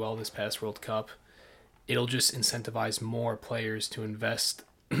did pretty well this past World Cup. It'll just incentivize more players to invest.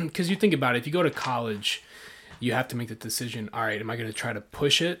 Because you think about it, if you go to college, you have to make the decision, all right, am I going to try to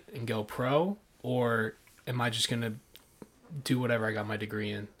push it and go pro? Or am I just going to do whatever I got my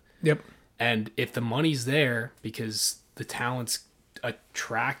degree in? Yep. And if the money's there because the talent's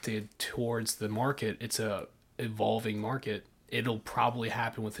attracted towards the market, it's a evolving market, it'll probably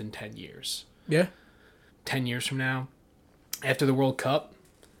happen within 10 years. Yeah. 10 years from now, after the World Cup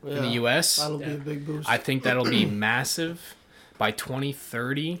in the U.S., that'll be a big boost. I think that'll be massive. By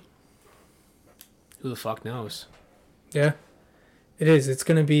 2030, who the fuck knows? Yeah. It is. It's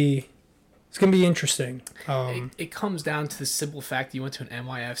gonna be interesting. It comes down to the simple fact that you went to an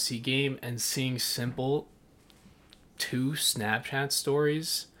NYFC game and seeing two Snapchat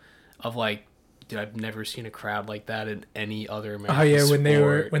stories of like, dude, I've never seen a crowd like that in any other American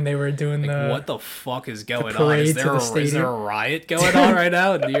sport. when they were doing like, the what the fuck is going on? parade Is to the is there stadium? a riot going on right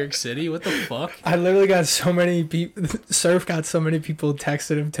now in New York City? What the fuck? I literally got so many people. Surf got so many people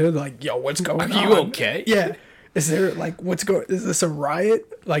texted him too. Like, yo, what's going on? Are you okay? Yeah. Is there like what's going? Is this a riot?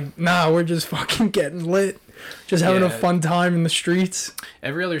 Like, nah, we're just fucking getting lit, just having a fun time in the streets.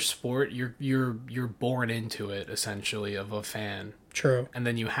 Every other sport, you're born into it essentially of a fan. True. And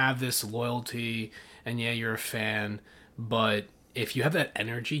then you have this loyalty, and yeah, you're a fan, but if you have that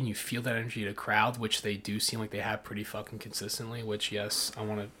energy and you feel that energy in a crowd, which they do seem like they have pretty fucking consistently, which yes, I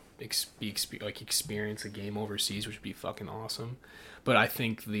want to experience a game overseas, which would be fucking awesome. But I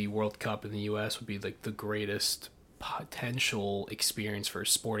think the World Cup in the U.S. would be like the greatest potential experience for a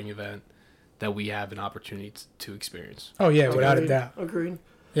sporting event that we have an opportunity to experience. Oh yeah, without a doubt. Agreed.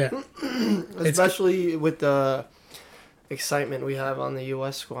 Yeah. Especially with the excitement we have on the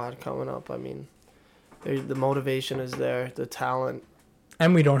U.S. squad coming up. I mean, the motivation is there, the talent.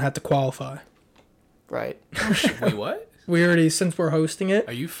 And we don't have to qualify. Right. Wait, what? We already, since we're hosting it,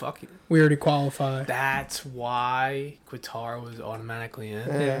 Are you fucking... we already qualify. That's why Qatar was automatically in.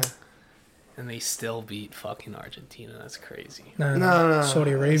 Yeah. And they still beat fucking Argentina. That's crazy. No.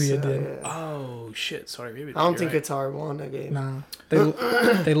 Saudi Arabia did. Yeah. Oh, shit. Saudi Arabia. I don't think right. Qatar won that game. No.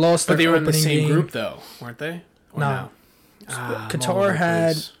 They lost their But they were in the opening same game. group, though, weren't they? Or No. I'm all over Qatar the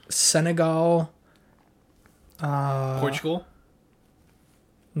had place. Senegal. Portugal?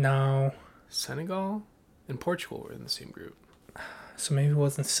 No. Senegal? And Portugal were in the same group. So maybe it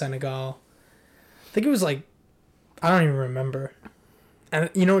wasn't Senegal. I think it was like, I don't even remember. And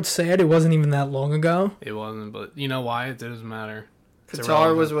you know what's sad? It wasn't even that long ago. It wasn't, but you know why? It doesn't matter. It's Qatar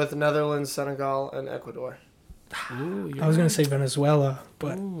irrelevant. was with Netherlands, Senegal, and Ecuador. Ooh, I was going to say Venezuela,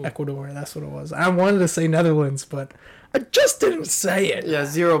 but Ecuador, that's what it was. I wanted to say Netherlands, but I just didn't say it. Yeah,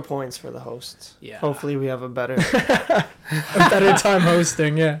 0 points for the hosts. Yeah. Hopefully we have a better... A better time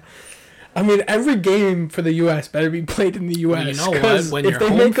hosting, yeah. I mean, every game for the U.S. better be played in the U.S. Well, you know what? 'cause When if you're they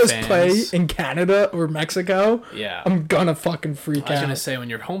home make us fans- play in Canada or Mexico, Yeah. I'm gonna fucking freak I was out. going to say, when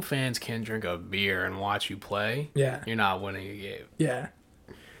your home fans can drink a beer and watch you play, Yeah. you're not winning a game. Yeah.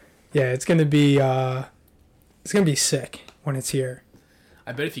 Yeah, it's gonna be sick when it's here.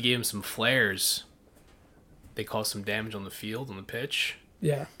 I bet if you gave them some flares, they cause some damage on the field, on the pitch.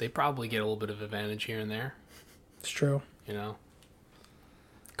 Yeah, They probably get a little bit of advantage here and there, it's true. you know?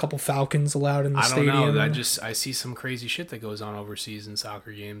 A couple Falcons allowed in the I don't stadium. know. I see some crazy shit that goes on overseas in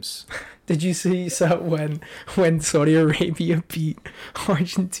soccer games. Did you see when Saudi Arabia beat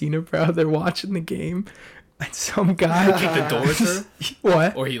Argentina, bro? They're watching the game, and some guy Kick the door through?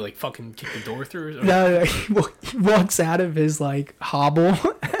 what? Or he like fucking kicked the door through? Or... No, he walks out of his like hobble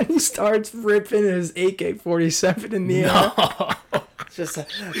and he starts ripping his AK-47 in the air. Just like,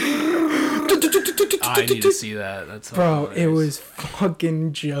 I need to see that. That's Bro, hilarious. it was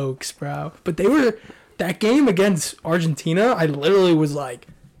fucking jokes, bro. But that game against Argentina, I literally was like,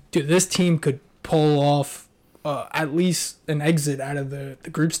 dude, this team could pull off at least an exit out of the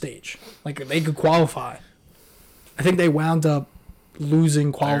group stage. Like, they could qualify. I think they wound up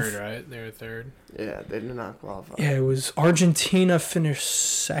losing third, right? They were third. yeah, they did not qualify. Yeah, it was Argentina finished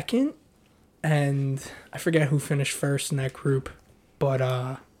second and I forget who finished first in that group, but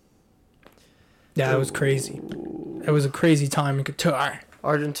yeah, it was crazy. It was a crazy time in Qatar.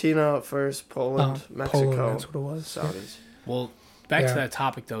 Argentina at first, Poland, Mexico. Poland, that's what it was. Saudis. Well, back to that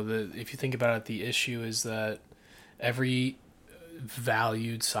topic though. If you think about it, the issue is that every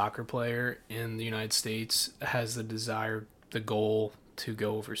valued soccer player in the United States has the goal to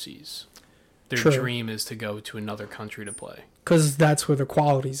go overseas. Their dream is to go to another country to play. Because that's where the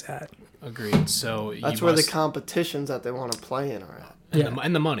quality's at. Agreed. So that's where the competitions that they want to play in are at.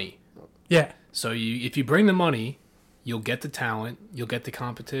 And the money. Yeah. So if you bring the money, you'll get the talent, you'll get the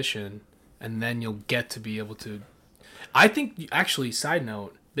competition, and then you'll get to be able to... I think, actually, side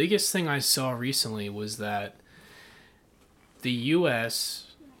note, biggest thing I saw recently was that the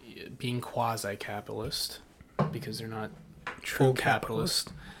U.S., being quasi-capitalist, because they're not true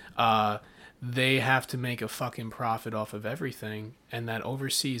capitalist, they have to make a fucking profit off of everything, and that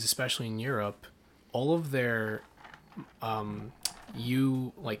overseas, especially in Europe, all of their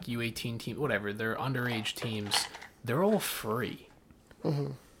U18 team, whatever, their underage teams, they're all free.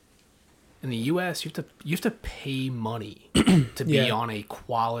 Mm-hmm. In the U.S., you have to pay money to be on a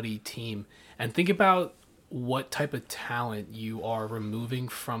quality team, and think about what type of talent you are removing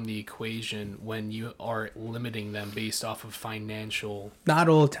from the equation when you are limiting them based off of financial... Not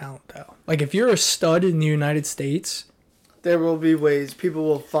all talent, though. Like, if you're a stud in the United States... There will be ways. People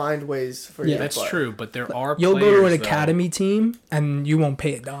will find ways for you to play. That's true, but there are You'll players, go to an academy team, and you won't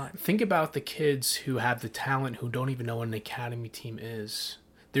pay a dime. Think about the kids who have the talent who don't even know what an academy team is.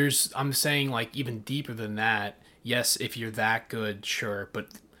 I'm saying, like, even deeper than that. Yes, if you're that good, sure, but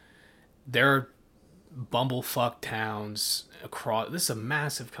there are bumblefuck towns across... This is a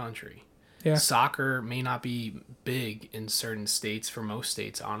massive country. Yeah. Soccer may not be big in certain states, for most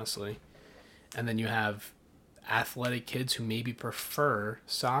states, honestly. And then you have athletic kids who maybe prefer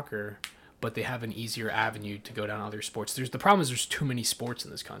soccer, but they have an easier avenue to go down other sports. The problem is there's too many sports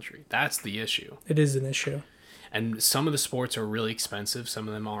in this country. That's the issue. It is an issue. And some of the sports are really expensive, some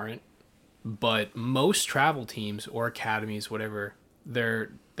of them aren't. But most travel teams or academies, whatever, they're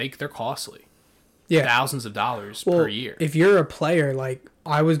costly. Yeah. Thousands of dollars per year. If you're a player, like,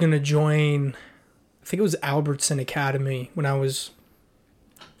 I was going to join, I think it was Albertson Academy when I was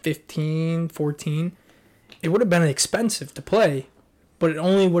 15, 14. It would have been expensive to play, but it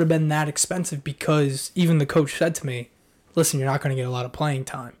only would have been that expensive because even the coach said to me, listen, you're not going to get a lot of playing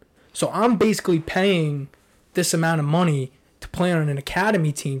time. So I'm basically paying this amount of money to play on an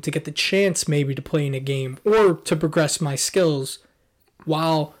academy team to get the chance maybe to play in a game or to progress my skills,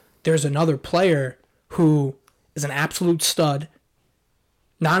 while there's another player who is an absolute stud,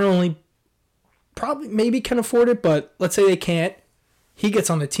 not only probably maybe can afford it, but let's say they can't. He gets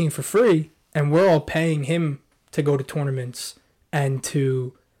on the team for free, and we're all paying him to go to tournaments and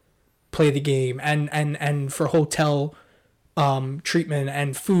to play the game and for hotel treatment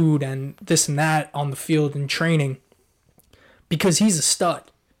and food and this and that on the field and training, because he's a stud,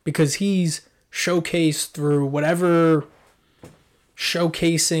 because he's showcased through whatever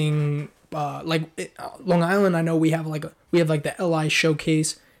showcasing, Long Island. I know we have the LI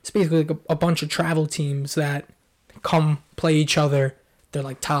showcase. It's basically like a bunch of travel teams that come play each other. They're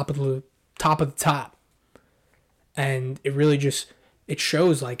like top of the top, and it really just, it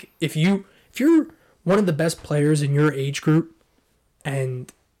shows, like, if you're one of the best players in your age group,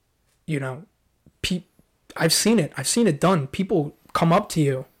 and I've seen it done. People come up to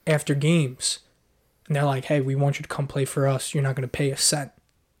you after games, and they're like, "Hey, we want you to come play for us. You're not going to pay a cent."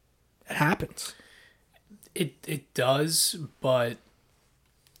 It happens. It does, but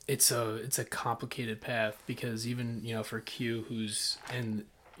it's a complicated path, because even for Q, who's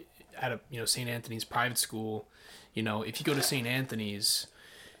at a St. Anthony's private school, if you go to St. Anthony's,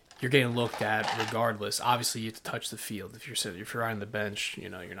 you're getting looked at regardless. Obviously, you have to touch the field. If you're on the bench, you're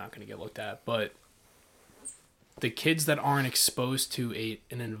not going to get looked at. But the kids that aren't exposed to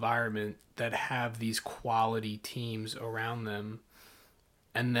an environment that have these quality teams around them,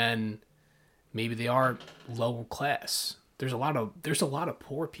 and then maybe they are lower class. There's a lot of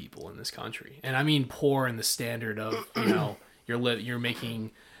poor people in this country, and I mean poor in the standard of you're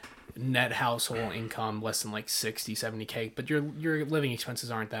making net household income less than like 60, 70K, but your living expenses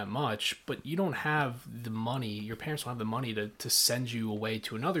aren't that much, but you don't have the money. Your parents don't have the money to send you away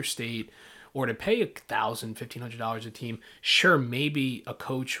to another state or to pay $1,000, $1,500 a team. Sure, maybe a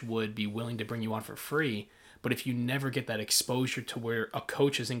coach would be willing to bring you on for free, but if you never get that exposure to where a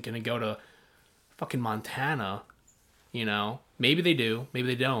coach isn't going to go to fucking Montana, maybe they do, maybe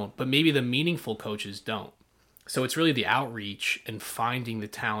they don't, but maybe the meaningful coaches don't. So it's really the outreach and finding the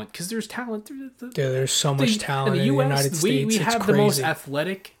talent, because there's talent. There's so much talent in the United States. We have the most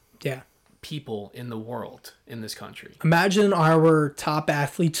athletic people in the world in this country. Imagine our top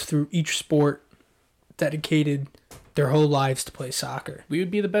athletes through each sport dedicated their whole lives to play soccer. We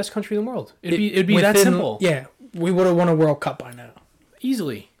would be the best country in the world. It'd be that simple. Yeah, we would have won a World Cup by now.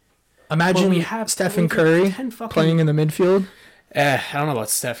 Easily. Imagine we have Stephen Curry playing in the midfield. I don't know about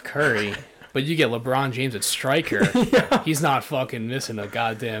Steph Curry, but you get LeBron James at striker. Yeah. He's not fucking missing a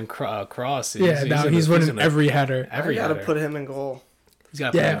goddamn cross. He's winning every header. You got to put him in goal. He's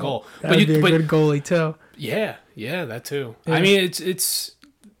got to put in a goal. But be a good goalie too. Yeah, that too. Yeah. I mean, it's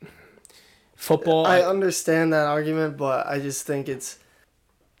football. I understand that argument, but I just think it's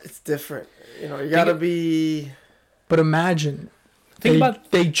different. You know, you got to be. But imagine.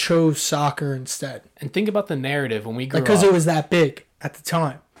 They chose soccer instead. And think about the narrative when we grew up. Because it was that big at the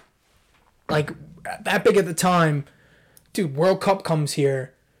time. Like, that big at the time. Dude, World Cup comes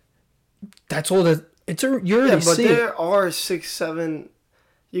here. That's all that... You already see it. There are 6'7".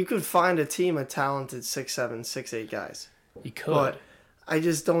 You could find a team of talented 6'7", 6'8" guys. You could. But I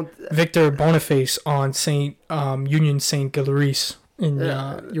just don't... Victor Boniface on Union St. Gilles in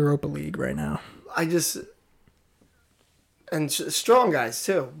Europa League right now. I just... And strong guys,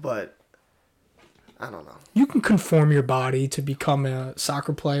 too, but I don't know. You can conform your body to become a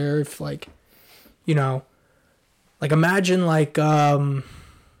soccer player if, like, you know, like, imagine, well,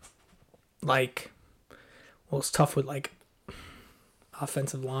 it's tough with, like,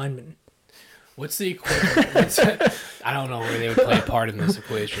 offensive linemen. What's the equivalent? I don't know where they would play a part in this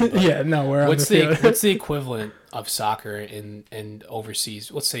equation. We're what's the equivalent of soccer in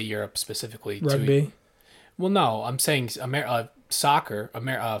overseas? Let's say Europe specifically. Rugby. Well, no, I'm saying soccer,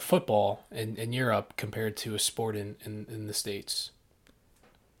 football in Europe compared to a sport in the States.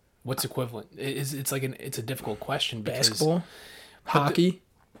 What's equivalent? It's a difficult question because basketball, hockey.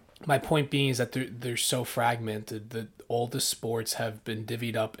 My point being is that they're so fragmented that all the sports have been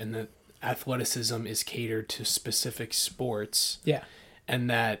divvied up, and that athleticism is catered to specific sports. Yeah, and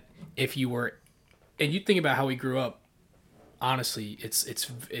that if you were, and you think about how we grew up, honestly,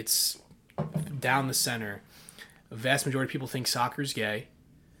 it's down the center. A vast majority of people think soccer's gay,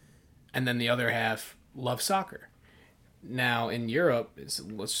 and then the other half love soccer. Now in Europe,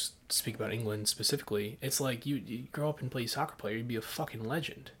 let's speak about England specifically. It's like you grow up and play soccer player, you'd be a fucking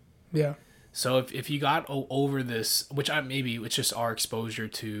legend. Yeah. So if you got over this, which maybe it's just our exposure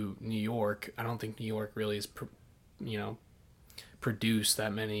to New York. I don't think New York really is, produced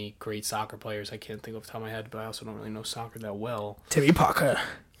that many great soccer players. I can't think off the top of my head, but I also don't really know soccer that well. Timmy Parker,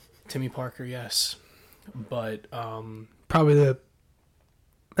 yes. But probably the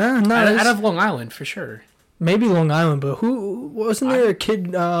out of Long Island for sure. Maybe Long Island, but who wasn't there a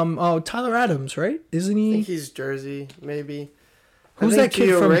kid? Tyler Adams, right? Isn't he? I think he's Jersey, maybe. Who's that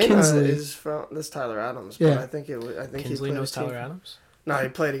kid from Kinsley? This Tyler Adams. But yeah, I think Kinsley knows Tyler Adams. No, he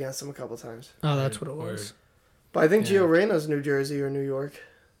played against him a couple times. Oh, that's what it was. But I think Gio Reyna's New Jersey or New York.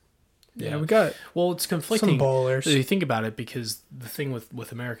 Yeah, we got. Well, it's conflicting. Some ballers. So you think about it, because the thing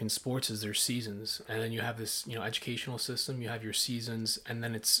with American sports is there's seasons, and then you have this educational system. You have your seasons, and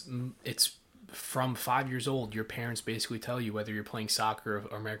then it's from 5 years old. Your parents basically tell you whether you're playing soccer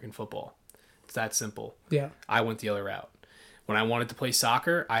or American football. It's that simple. Yeah. I went the other route. When I wanted to play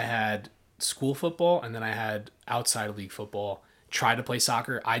soccer, I had school football, and then I had outside of league football. Tried to play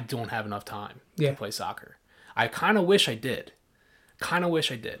soccer. I don't have enough time to play soccer. I kind of wish I did.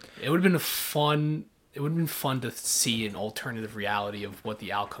 It would have been fun. It would have been fun to see an alternative reality of what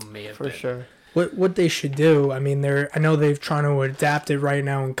the outcome may have been. For sure. What they should do, I mean, I know they're trying to adapt it right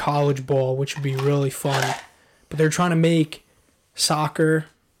now in college ball, which would be really fun. But they're trying to make soccer,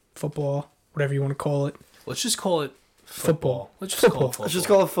 football, whatever you want to call it. Let's just call it football. Let's just call it football. Let's just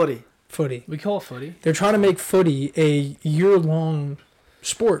call it footy. Footy. We call it footy. They're trying to make footy a year-long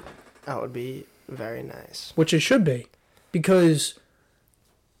sport. That would be very nice. Which it should be. Because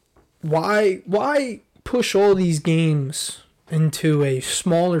why push all these games into a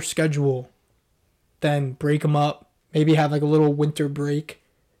smaller schedule than break them up, maybe have like a little winter break,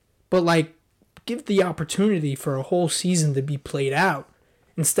 but like give the opportunity for a whole season to be played out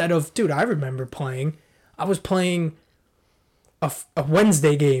instead of, dude, I remember I was playing a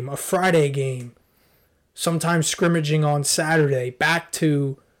Wednesday game, a Friday game, sometimes scrimmaging on Saturday, back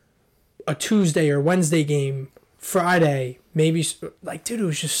to a Tuesday or Wednesday game, Friday, maybe, like, dude, it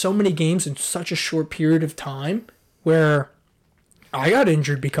was just so many games in such a short period of time where I got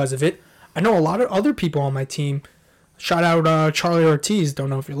injured because of it. I know a lot of other people on my team. Shout out Charlie Ortiz. Don't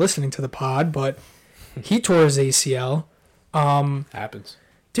know if you're listening to the pod, but he tore his ACL. Happens.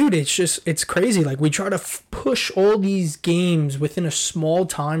 Dude, it's crazy. Like, we try to push all these games within a small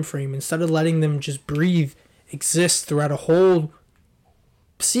time frame instead of letting them just breathe, exist throughout a whole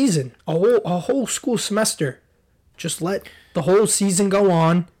season, a whole school semester. Just let the whole season go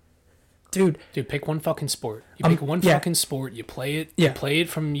on. Dude, pick one fucking sport. You pick one fucking sport. You play it. You play it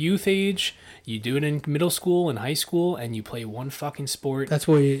from youth age. You do it in middle school and high school, and you play one fucking sport. That's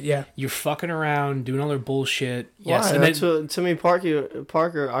what You're fucking around doing other bullshit. Yes, and to me, Parker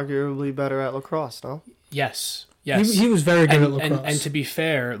arguably better at lacrosse. No. Yes. He was very good at lacrosse. And to be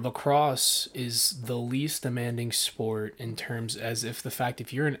fair, lacrosse is the least demanding sport in terms as if the fact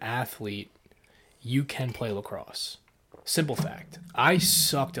if you're an athlete, you can play lacrosse. Simple fact. I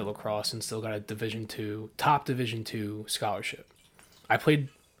sucked at lacrosse and still got a top Division II scholarship. I played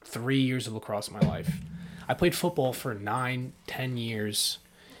 3 years of lacrosse in my life. I played football for 9-10 years,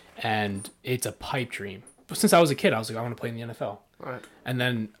 and it's a pipe dream. But since I was a kid, I was like, I want to play in the NFL. Right. And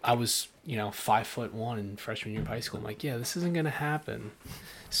then I was, 5'1" in freshman year of high school. I'm like, yeah, this isn't gonna happen.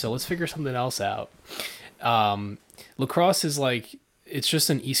 So let's figure something else out. Lacrosse is like, it's just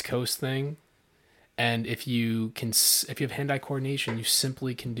an East Coast thing. And if you have hand-eye coordination, you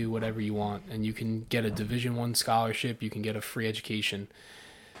simply can do whatever you want, and you can get a Division I scholarship. You can get a free education.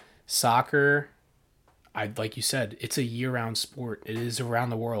 Soccer, like you said, it's a year-round sport. It is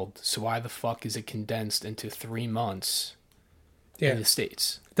around the world. So why the fuck is it condensed into 3 months in the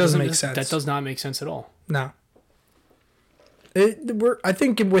States? It doesn't make sense. That does not make sense at all. No. I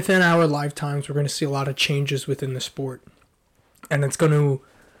think within our lifetimes, we're going to see a lot of changes within the sport, and it's going to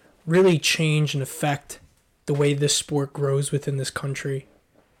really change and affect the way this sport grows within this country.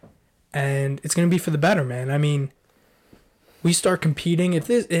 And it's going to be for the better, man. I mean, we start competing. If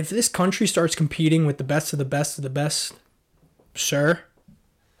this country starts competing with the best of the best of the best, sure,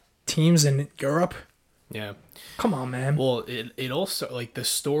 teams in Europe. Yeah. Come on, man. Well, it also, like, the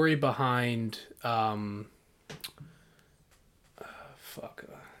story behind,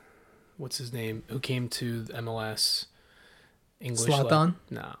 what's his name? Who came to the MLS? English. Zlatan?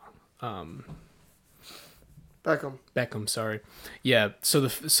 No. Beckham, sorry. Yeah, so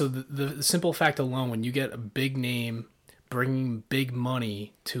the simple fact alone, when you get a big name bringing big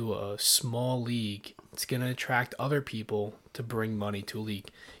money to a small league, it's going to attract other people to bring money to a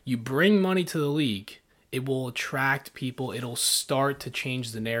league. You bring money to the league, it will attract people. It'll start to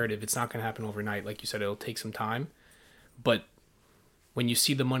change the narrative. It's not going to happen overnight. Like you said, it'll take some time. But when you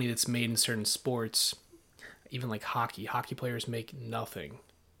see the money that's made in certain sports, even like hockey players make nothing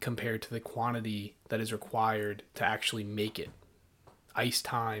compared to the quantity that is required to actually make it. Ice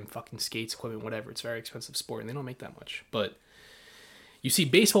time, fucking skates, equipment, whatever. It's a very expensive sport, and they don't make that much. But you see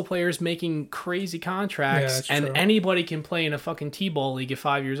baseball players making crazy contracts, and anybody can play in a fucking T-ball league at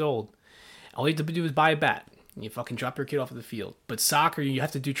 5 years old. All you have to do is buy a bat. And you fucking drop your kid off of the field. But soccer, you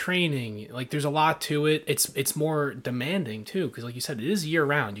have to do training. Like, there's a lot to it. It's more demanding, too, because like you said, it is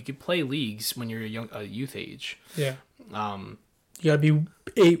year-round. You can play leagues when you're youth age. Yeah. You got to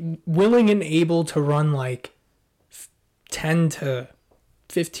be willing and able to run, like, 10 to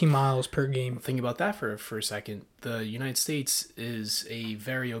 15 miles per game. Think about that for a second. The United States is a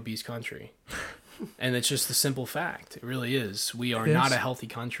very obese country. And it's just a simple fact. It really is. We are not a healthy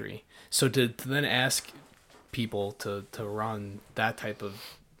country. So to then ask people to run that type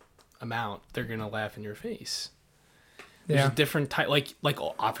of amount, they're going to laugh in your face. There's a different type, like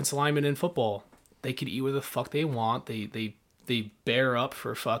offensive linemen in football. They could eat what the fuck they want. They bear up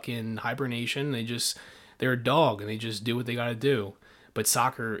for fucking hibernation. They're a dog, and they just do what they got to do. But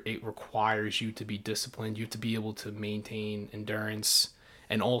soccer, it requires you to be disciplined. You have to be able to maintain endurance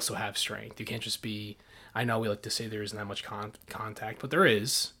and also have strength. You can't just be, I know we like to say there isn't that much contact, but there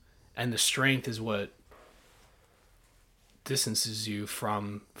is. And the strength is what distances you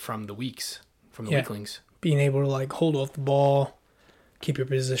from the weaklings. Being able to, like, hold off the ball, keep your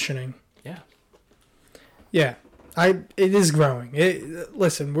positioning. Yeah. Yeah. It is growing.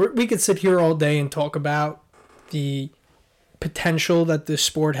 Listen, we could sit here all day and talk about the potential that this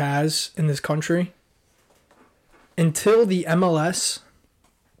sport has in this country. Until the MLS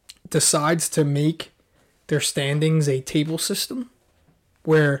decides to make their standings a table system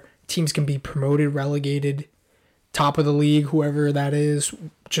where teams can be promoted, relegated, top of the league, whoever that is,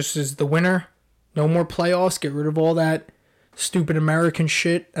 just as the winner. No more playoffs. Get rid of all that stupid American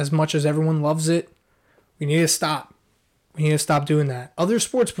shit as much as everyone loves it. We need to stop. We need to stop doing that. Other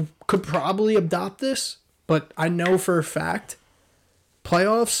sports could probably adopt this, but I know for a fact,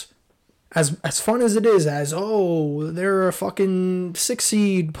 playoffs, as fun as it is, they're a fucking 6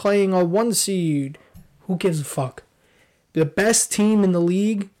 seed playing a 1 seed. Who gives a fuck? The best team in the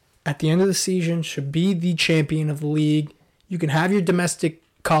league at the end of the season should be the champion of the league. You can have your domestic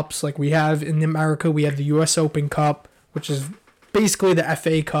cups like we have in America. We have the U.S. Open Cup, which is basically the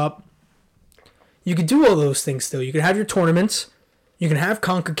FA Cup. You could do all those things still. You could have your tournaments. You can have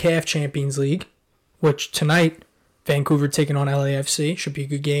CONCACAF Champions League, which tonight, Vancouver taking on LAFC. Should be a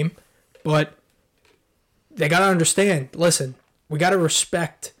good game. But they got to understand, listen, we got to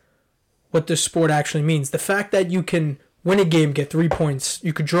respect what this sport actually means. The fact that you can win a game, get 3 points,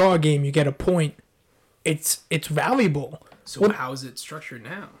 you could draw a game, you get a point, it's valuable. So how is it structured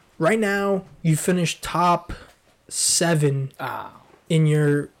now? Right now, you finish top 7 in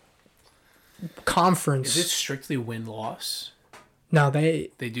your conference. Is it strictly win-loss? No, they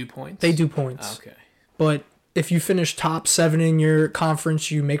do points? They do points. Okay. But if you finish top 7 in your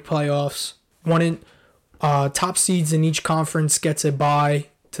conference, you make playoffs. Top seeds in each conference gets a bye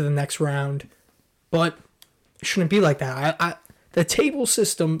to the next round. But it shouldn't be like that. The table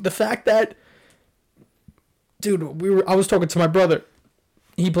system, the fact that, dude, I was talking to my brother.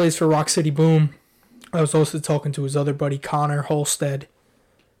 He plays for Rock City Boom. I was also talking to his other buddy, Connor Holstead.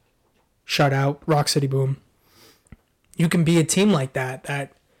 Shout out, Rock City Boom. You can be a team like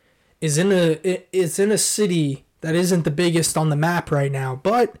that is in a city that isn't the biggest on the map right now,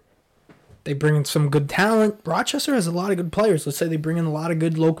 but they bring in some good talent. Rochester has a lot of good players. Let's say they bring in a lot of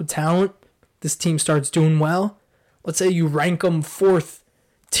good local talent. This team starts doing well. Let's say you rank them 4th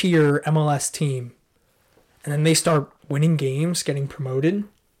tier MLS team, and then they start winning games, getting promoted.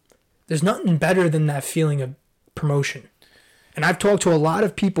 There's nothing better than that feeling of promotion. And I've talked to a lot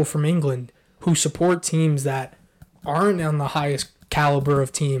of people from England who support teams that aren't on the highest caliber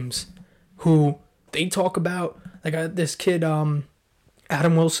of teams, who they talk about, like this kid,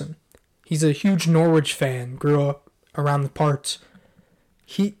 Adam Wilson. He's a huge Norwich fan, grew up around the parts.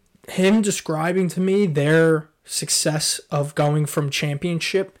 Him describing to me their success of going from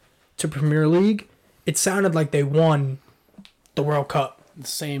Championship to Premier League, it sounded like they won the World Cup. The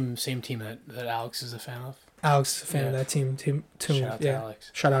same team that Alex is a fan of. Alex is a fan of that team too. Shout out to Alex.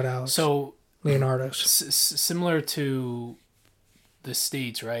 Shout out Alex. So Leonardo. Similar to the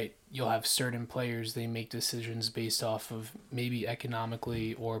States, right? You'll have certain players, they make decisions based off of maybe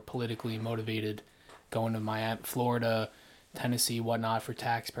economically or politically motivated, going to Miami, Florida, Tennessee, whatnot, for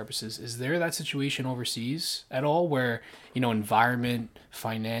tax purposes. Is there that situation overseas at all where, environment,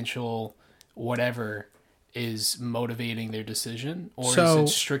 financial, whatever is motivating their decision? Or is it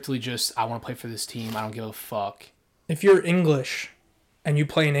strictly just, I want to play for this team, I don't give a fuck? If you're English and you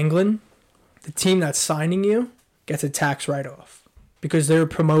play in England, the team that's signing you gets a tax write-off because they're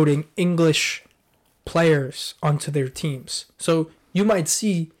promoting English players onto their teams. So you might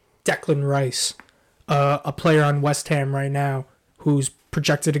see Declan Rice, a player on West Ham right now, who's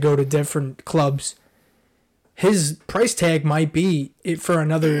projected to go to different clubs. His price tag might be, for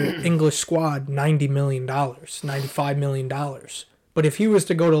another English squad, $90 million, $95 million. But if he was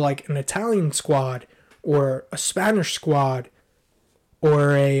to go to like an Italian squad or a Spanish squad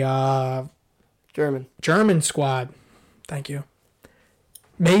or a German squad, thank you,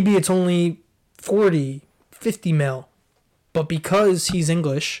 maybe it's only 40, 50 mil. But because he's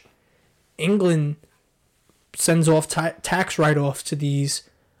English, England sends off tax write-offs to these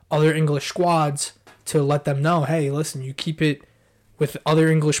other English squads to let them know, hey, listen, you keep it with other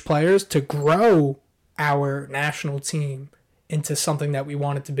English players to grow our national team into something that we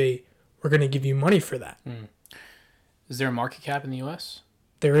want it to be. We're going to give you money for that. Is there a market cap in the U.S.?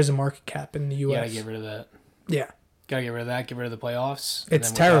 There is a market cap in the U.S. You gotta get rid of that. Yeah. Gotta get rid of that. Get rid of the playoffs.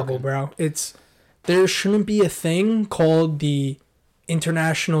 It's terrible, bro. There shouldn't be a thing called the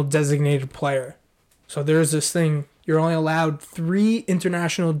international designated player. So there's this thing. You're only allowed 3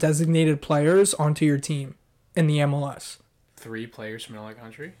 international designated players onto your team in the MLS. 3 players from another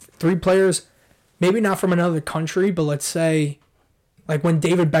country? 3 players, maybe not from another country, but let's say, like when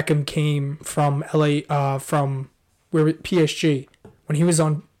David Beckham came from PSG, when he was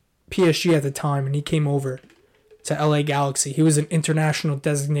on PSG at the time and he came over to LA Galaxy, he was an international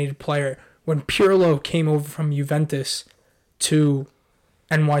designated player. When Pirlo came over from Juventus to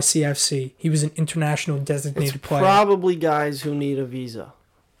NYCFC, he was an international designated player. Probably guys who need a visa.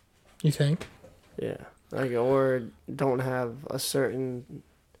 You think? Yeah. Or don't have a certain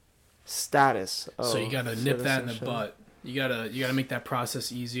status. So you gotta nip that in the butt. You gotta make that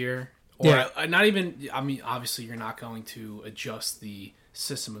process easier. Or Yeah. not even, I mean, obviously you're not going to adjust the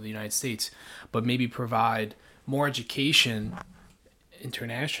system of the United States, but maybe provide more education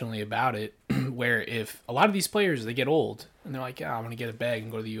internationally about it, where if a lot of these players, they get old and they're like, yeah, I want to get a bag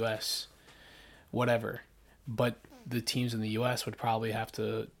and go to the U.S., whatever. But the teams in the U.S. would probably have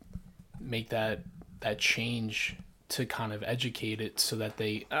to make that change to kind of educate it so that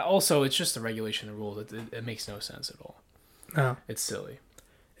they... Also, it's just the regulation, the rule. It makes no sense at all. No. It's silly.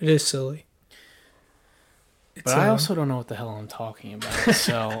 It is silly. But I also don't know what the hell I'm talking about,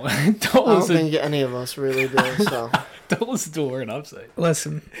 so I don't think any of us really do, so... Don't listen to a word I'm saying.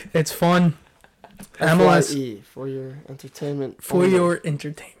 Listen, it's fun. MLS for your entertainment. For your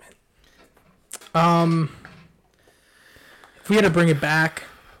entertainment. If we had to bring it back,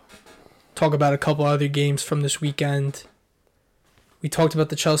 talk about a couple other games from this weekend. We talked about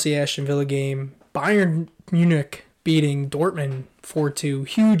the Chelsea-Aston Villa game. Bayern Munich beating Dortmund 4-2.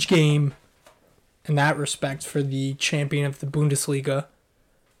 Huge game in that respect for the champion of the Bundesliga.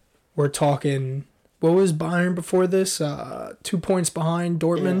 We're talking, what was Bayern before this? 2 points behind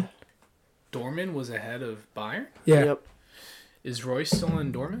Dortmund. Yeah. Dortmund was ahead of Bayern? Yeah. Yep. Is Royce still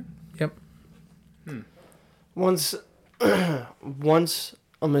in Dortmund? Yep. Once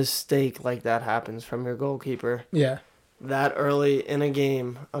a mistake like that happens from your goalkeeper, Yeah. that early in a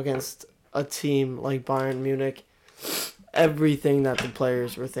game against a team like Bayern Munich, everything that the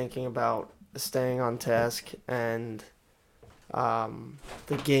players were thinking about staying on task and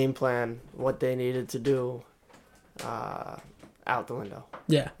the game plan, what they needed to do, out the window.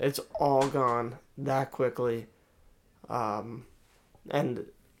 Yeah. It's all gone that quickly. And,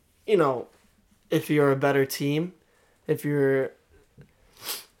 you know, if you're a better team, if you're,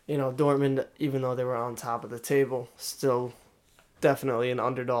 you know, Dortmund, even though they were on top of the table, still definitely an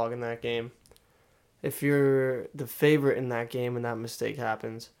underdog in that game. If you're the favorite in that game and that mistake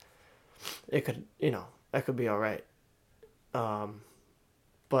happens, it could, you know, that could be all right.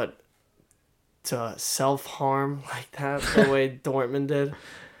 But to self-harm like that, the way Dortmund did,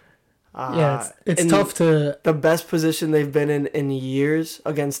 Yeah, it's tough to... the best position they've been in years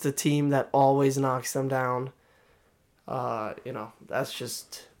against a team that always knocks them down. You know, that's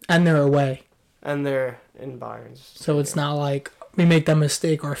just... And they're away. And they're in Bayern's. So it's not like we make that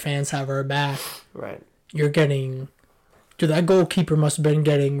mistake, our fans have our back. Right. You're getting... Dude, that goalkeeper must have been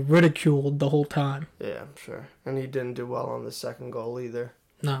getting ridiculed the whole time. Yeah, I'm sure. And he didn't do well on the second goal either.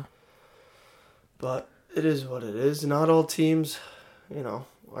 No. But it is what it is. Not all teams, you know,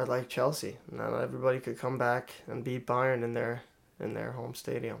 are like Chelsea. Not everybody could come back and beat Bayern in their home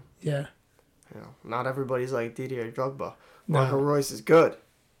stadium. Yeah. You know, not everybody's like Didier Drogba. No. Marco Reus is good,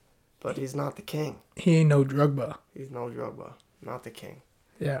 but he's not the king. He ain't no Drogba. He's no Drogba, not the king.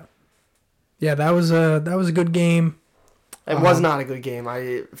 Yeah. Yeah, that was a good game. It was not a good game.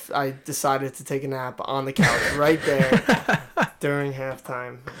 I decided to take a nap on the couch right there during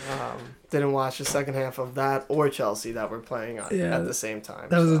halftime. Didn't watch the second half of that or Chelsea that were playing at the same time.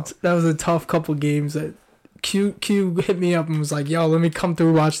 That was a tough couple games. That Q hit me up and was like, "Yo, let me come through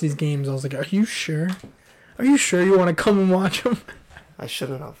and watch these games." I was like, "Are you sure? Are you sure you want to come and watch them?" I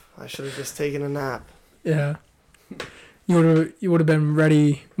shouldn't have. I should have just taken a nap. Yeah. You would have been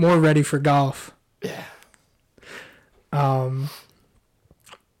more ready for golf. Yeah.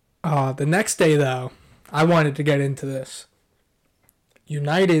 The next day, though, I wanted to get into this.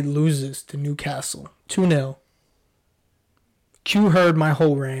 United loses to Newcastle 2-0. Q heard my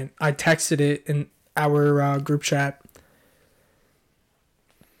whole rant. I texted it in our group chat.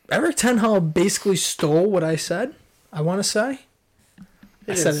 Eric Ten Hag basically stole what I said, I want to say.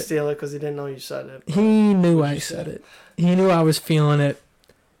 He didn't steal it because he didn't know you said it. He knew I said it. He knew I was feeling it.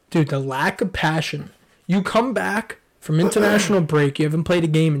 Dude, the lack of passion. You come back from international break. You haven't played a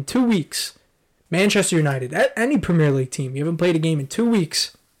game in 2 weeks. Manchester United, any Premier League team, you haven't played a game in 2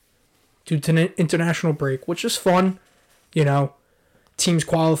 weeks due to an international break, which is fun. You know, teams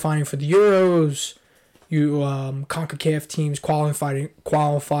qualifying for the Euros, CONCACAF teams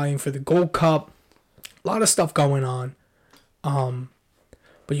qualifying for the Gold Cup. A lot of stuff going on.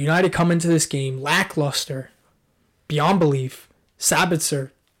 But United come into this game lackluster, beyond belief.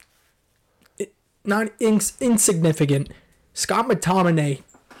 Sabitzer, not insignificant. Scott McTominay,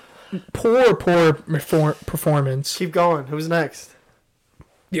 poor performance. Keep going. Who's next?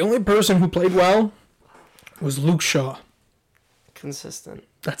 The only person who played well was Luke Shaw. Consistent.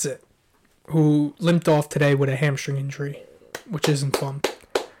 That's it. Who limped off today with a hamstring injury, which isn't fun.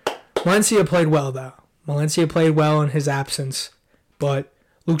 Valencia played well, though. Valencia played well in his absence. But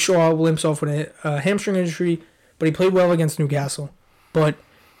Luke Shaw limps off with a hamstring injury, but he played well against Newcastle. But,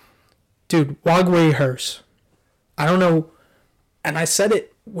 dude, Wagway Hurst. I don't know. And I said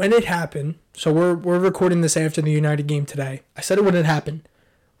it when it happened. So we're recording this after the United game today. I said it when it happened.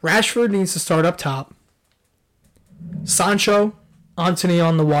 Rashford needs to start up top. Sancho, Antony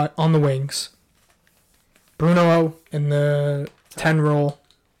on the wings. Bruno in the 10 role.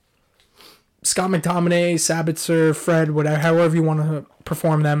 Scott McTominay, Sabitzer, Fred, whatever, however you want to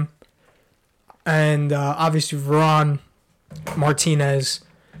perform them. And obviously Varane, Martinez,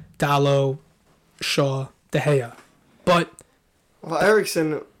 Dalot, Shaw, De Gea. But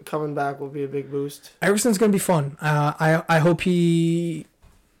Eriksen coming back will be a big boost. Eriksen's going to be fun. I hope he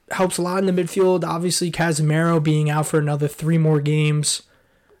helps a lot in the midfield. Obviously, Casemiro being out for another 3 more games.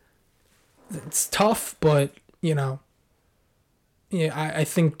 It's tough, but, yeah, I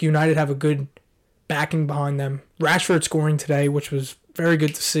think United have a good backing behind them. Rashford scoring today, which was very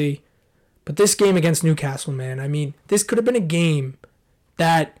good to see. But this game against Newcastle, man, I mean, this could have been a game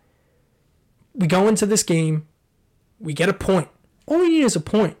that we go into this game, we get a point. All we need is a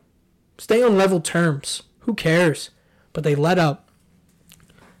point. Stay on level terms. Who cares? But they let up.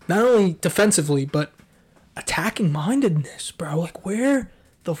 Not only defensively, but attacking mindedness, bro. Like, where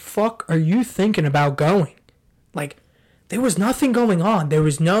the fuck are you thinking about going? Like, there was nothing going on. There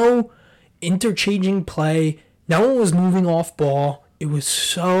was no interchanging play. No one was moving off ball. It was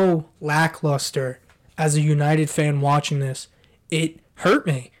so lackluster as a United fan watching this. It hurt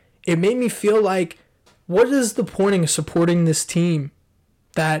me. It made me feel like, what is the point of supporting this team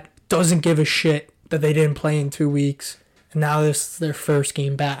that doesn't give a shit that they didn't play in 2 weeks, and now this is their first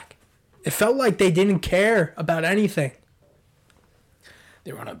game back? It felt like they didn't care about anything.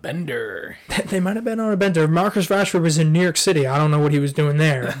 They were on a bender. They might have been on a bender. Marcus Rashford was in New York City. I don't know what he was doing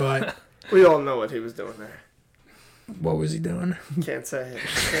there, but... We all know what he was doing there. What was he doing? Can't say it.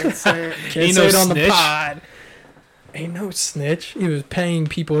 Can't say it. Can't say it on the pod. Ain't no snitch. He was paying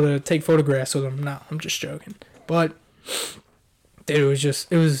people to take photographs with him. No, I'm just joking. But dude,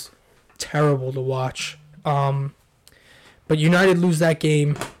 it was terrible to watch. But United lose that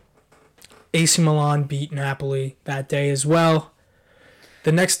game. AC Milan beat Napoli that day as well.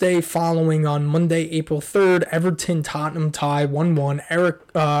 The next day following, on Monday, April 3rd, Everton-Tottenham tie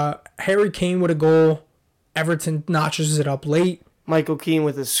 1-1. Harry Kane with a goal. Everton notches it up late. Michael Keane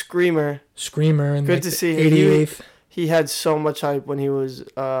with a screamer. In Good to see 88th. He had so much hype when he was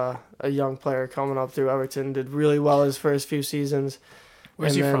a young player coming up through Everton. Did really well his first few seasons.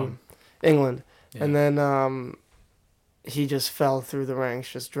 Where's he from? England. Yeah. And then he just fell through the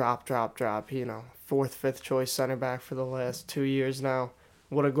ranks, just drop. 4th, 5th choice center back for the last 2 years now.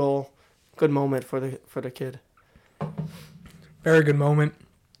 What a goal. Good moment for the kid. Very good moment.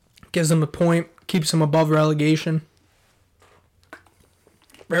 Gives him a point. Keeps him above relegation.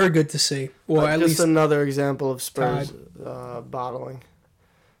 Very good to see. Well, at just least another example of Spurs bottling.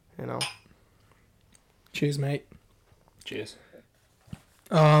 Cheers, mate. Cheers.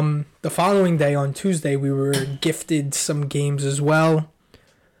 The following day, on Tuesday, we were gifted some games as well.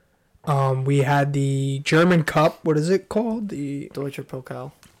 We had the German Cup. What is it called? The Deutsche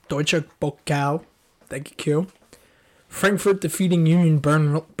Pokal. Deutsche Pokal. Thank you, Q. Frankfurt defeating Union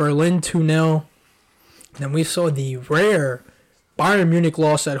Berlin 2-0. Then we saw the rare Bayern Munich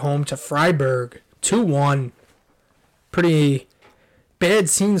loss at home to Freiburg 2-1. Pretty bad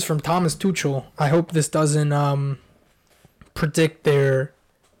scenes from Thomas Tuchel. I hope this doesn't predict their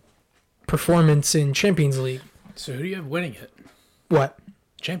performance in Champions League. So who do you have winning it? What?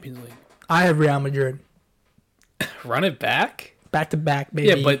 Champions League. I have Real Madrid. Run it back? Back to back, baby.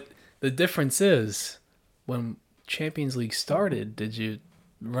 Yeah, but the difference is, when Champions League started, did you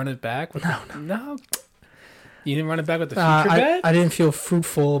run it back? No. You didn't run it back with the future bet? I didn't feel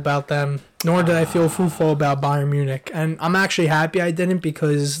fruitful about them, nor did I feel fruitful about Bayern Munich. And I'm actually happy I didn't,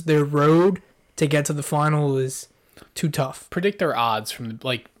 because their road to get to the final was too tough. Predict their odds from,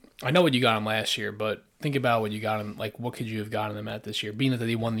 I know what you got them last year, but think about what you got them, what could you have gotten them at this year? Being that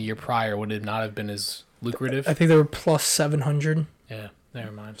they won the year prior, would it not have been as lucrative? I think they were plus 700. Yeah,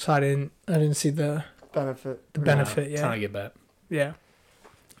 never mind. So I didn't see the benefit. Yeah. It's not a good bet. Yeah.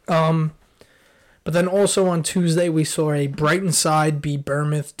 But then also on Tuesday, we saw a Brighton side beat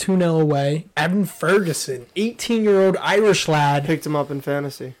Bournemouth 2-0 away. Evan Ferguson, 18-year-old Irish lad. Picked him up in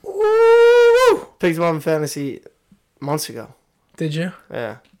fantasy. Ooh! Picked him up in fantasy months ago. Did you?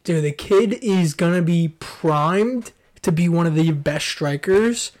 Yeah. Dude, the kid is going to be primed to be one of the best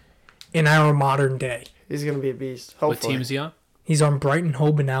strikers in our modern day. He's going to be a beast. Hopefully. What team is he on? He's on Brighton,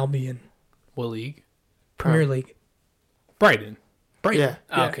 Hove and Albion. What league? Premier League. Brighton. Yeah.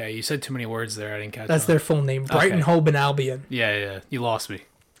 Okay, you said too many words there. I didn't catch That's on. their full name. Brighton, Okay. Hove and Albion. Yeah. You lost me.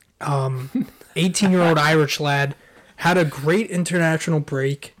 18-year-old Irish lad. Had a great international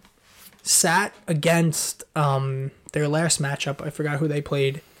break. Sat against their last matchup. I forgot who they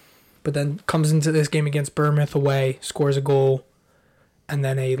played. But then comes into this game against Bournemouth away. Scores a goal. And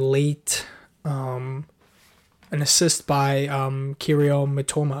then a late... an assist by Kirio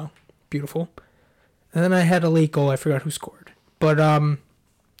Mitoma. Beautiful. And then I had a late goal. I forgot who scored. But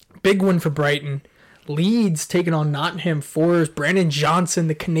big win for Brighton. Leeds taking on Nottingham Forest. Brandon Johnson,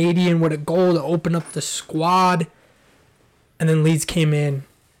 the Canadian, with a goal to open up the squad. And then Leeds came in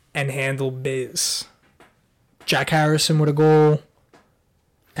and handled biz. Jack Harrison with a goal.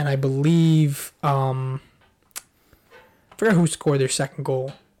 And I believe... I forgot who scored their second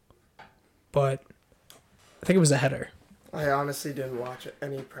goal. but I think it was a header. I honestly didn't watch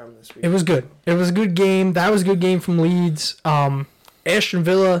any Prem this week. It was good. It was a good game. That was a good game from Leeds. Aston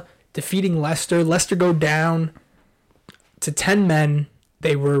Villa defeating Leicester. Leicester go down to 10 men.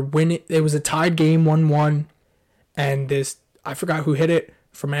 They were winning. It was a tied game, 1-1. And this, I forgot who hit it,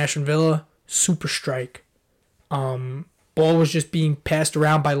 from Aston Villa. Super strike. Ball was just being passed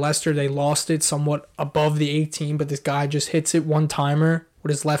around by Leicester. They lost it somewhat above the 18, but this guy just hits it one-timer with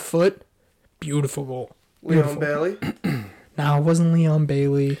his left foot. Beautiful goal. Leon Bailey? No, it wasn't Leon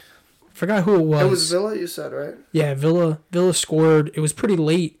Bailey. Forgot who it was. It was Villa, you said, right? Yeah, Villa scored. It was pretty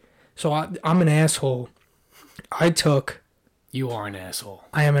late, so I'm an asshole. You are an asshole.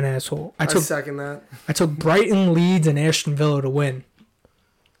 I am an asshole. I second that. I took Brighton, Leeds, and Aston Villa to win.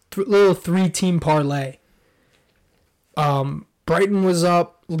 Little 3-team parlay. Brighton was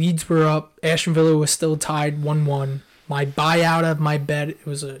up, Leeds were up, Aston Villa was still tied 1-1. My buyout of my bet, it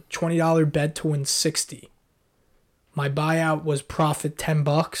was a $20 bet to win 60. My buyout was profit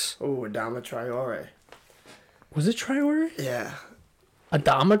 $10. Oh, Adama Traore. Was it Traore? Yeah.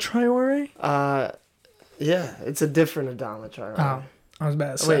 Adama Traore? Yeah, it's a different Adama Traore. Oh, I was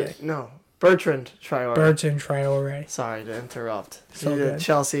about to say. Wait, no. Bertrand Traore. Bertrand Traore. Sorry to interrupt. So He's good. at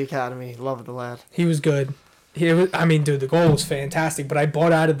Chelsea Academy. Love the lad. He was good. Dude, the goal was fantastic, but I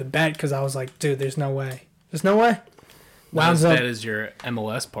bought out of the bet because I was like, dude, there's no way. There's no way. Wound up. That is your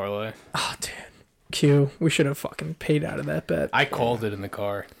MLS parlay. Oh, dude. Q, we should have fucking paid out of that bet. I called it in the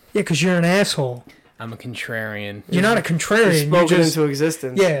car. Yeah, because you're an asshole. I'm a contrarian. You're not a contrarian. You spoke it into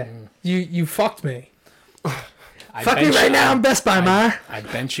existence. Yeah, you fucked me. I Fuck me right now. I'm Best Buy, ma. I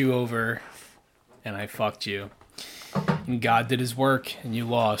bent you over, and I fucked you. And God did his work, and you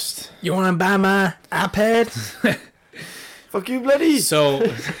lost. You want to buy my iPad? Fuck you, bloody. So,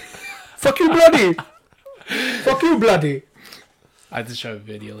 Fuck you, bloody. Fuck you, bloody. I have to show a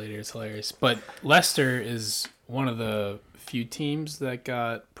video later. It's hilarious. But Leicester is one of the few teams that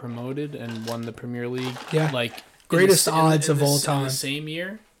got promoted and won the Premier League. Yeah. Like greatest odds of all time. In the same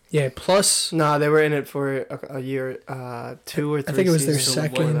year. Yeah. Plus. Nah, they were in it for a year, 2 or 3. I think it was their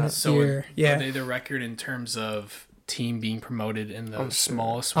seasons. second year. Yeah. Are they the record in terms of team being promoted in the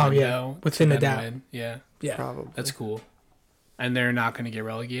smallest window? Yeah. Within a doubt. Win? Yeah. Yeah. Probably. That's cool. And they're not going to get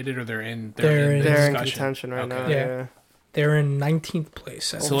relegated, or they're in contention right now. Yeah. They're in 19th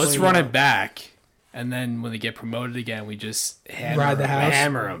place. So let's run it back, and then when they get promoted again, we just ride the house.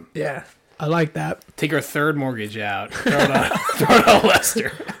 Hammer them. Yeah, I like that. Take our third mortgage out. Throw it on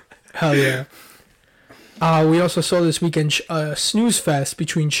Leicester. Hell yeah. We also saw this weekend a snooze fest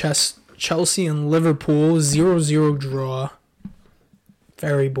between Chelsea and Liverpool. 0-0 draw.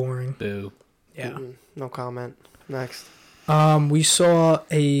 Very boring. Boo. Yeah. No comment. Next. We saw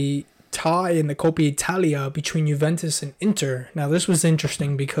a tie in the Coppa Italia between Juventus and Inter. Now, this was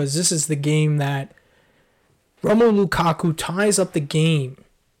interesting because this is the game that Romelu Lukaku ties up the game,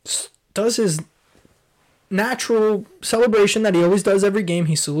 does his natural celebration that he always does every game.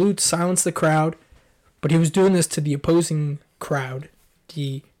 He salutes, silences the crowd, but he was doing this to the opposing crowd,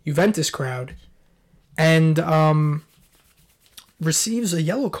 the Juventus crowd, and receives a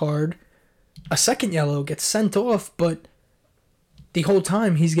yellow card. A second yellow, gets sent off, but the whole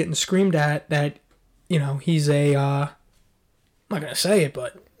time he's getting screamed at that, he's a, I'm not going to say it,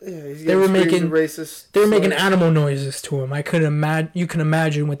 but they were making racist. They were making animal noises to him. You can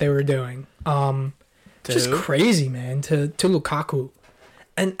imagine what they were doing. Just crazy, man, to Lukaku.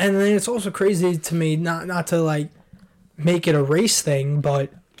 And then it's also crazy to me, not to like make it a race thing,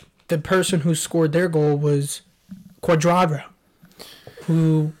 but the person who scored their goal was Cuadrado,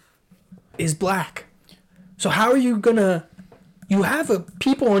 who is black. So how are you gonna? You have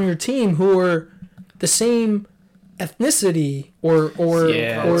people on your team who are the same ethnicity or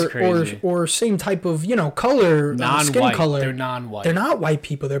same type of color, skin color. They're non-white. They're not white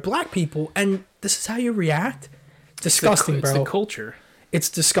people. They're black people, and this is how you react. Disgusting, bro. It's the culture. It's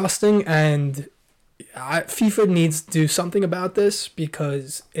disgusting, and FIFA needs to do something about this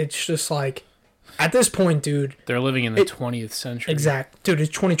because it's just like, at this point, dude. They're living in the 20th century. Exact, dude. It's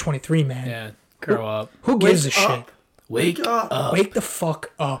 2023, man. Yeah, grow up. Who gives a shit? Wake up. Wake the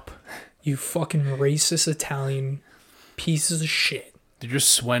fuck up, you fucking racist Italian pieces of shit. They're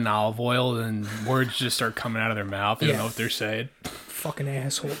just sweating olive oil and words just start coming out of their mouth. They don't know what they're saying. Fucking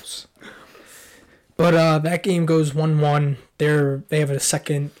assholes. But that game goes 1-1. They have a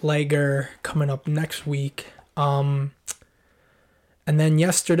second legger coming up next week. And then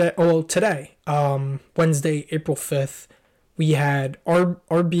today, Wednesday, April 5th, we had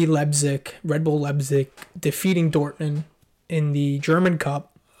RB Leipzig, Red Bull Leipzig, defeating Dortmund in the German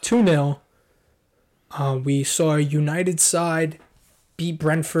Cup 2-0. We saw a United side beat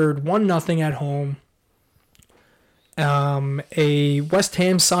Brentford 1-0 at home. A West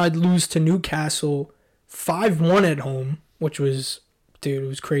Ham side lose to Newcastle 5-1 at home, which was, dude, it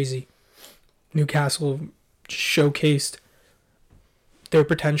was crazy. Newcastle showcased their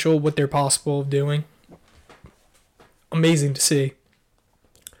potential, what they're possible of doing. Amazing to see.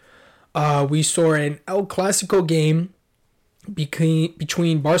 We saw an El Clasico game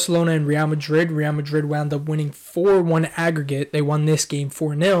between Barcelona and Real Madrid. Real Madrid wound up winning 4-1 aggregate. They won this game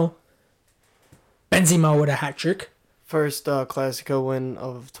 4-0. Benzema with a hat trick. First Clasico win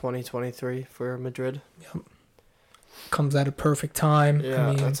of 2023 for Madrid. Yep. Comes at a perfect time.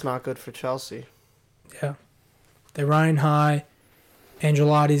 Yeah, that's not good for Chelsea. Yeah. They're riding high.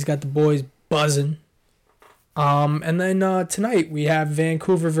 Angelotti's got the boys buzzing. And then tonight we have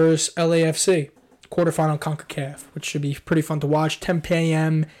Vancouver versus LAFC. Quarterfinal CONCACAF, which should be pretty fun to watch. 10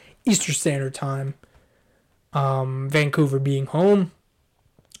 p.m. Eastern Standard Time. Vancouver being home.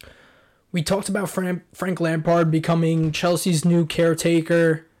 We talked about Frank Lampard becoming Chelsea's new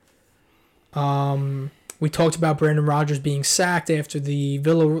caretaker. We talked about Brendan Rodgers being sacked after the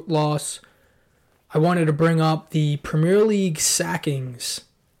Villa loss. I wanted to bring up the Premier League sackings.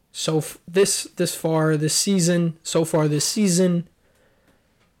 So this far this season,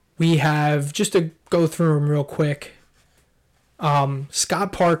 we have, just to go through them real quick.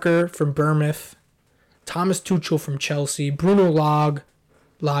 Scott Parker from Bournemouth, Thomas Tuchel from Chelsea, Bruno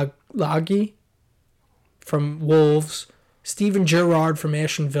Lagi from Wolves, Steven Gerrard from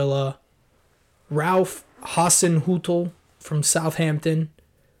Aston Villa, Ralph Hasenhüttl from Southampton,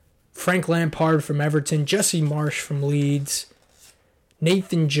 Frank Lampard from Everton, Jesse Marsch from Leeds,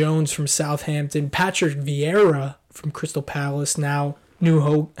 Nathan Jones from Southampton, Patrick Vieira from Crystal Palace, now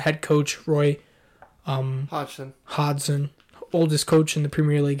new head coach Roy Hodgson, oldest coach in the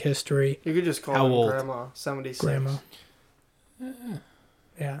Premier League history. You could just call him Grandma, 76. Grandma.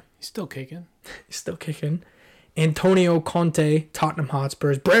 Yeah. He's still kicking. Antonio Conte, Tottenham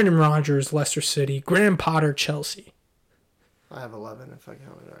Hotspurs, Brendan Rodgers, Leicester City, Graham Potter, Chelsea. I have 11 if I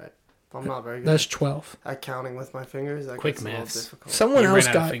counted right. I'm not very good. That's 12. At counting with my fingers, that quick gets maths. a little difficult. Someone else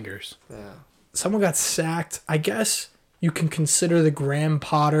got fingers. Yeah. Someone got sacked. I guess you can consider the Graham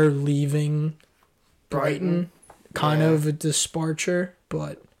Potter leaving Brighton kind of a departure,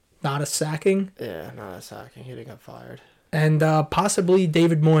 but not a sacking. Yeah, not a sacking. He didn't get fired. And possibly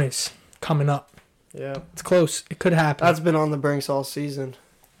David Moyes coming up. Yeah. It's close. It could happen. That's been on the brinks all season.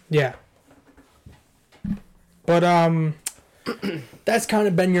 Yeah. But that's kind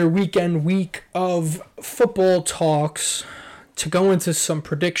of been your week of football talks. To go into some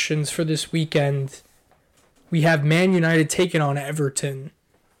predictions for this weekend, we have Man United taking on Everton.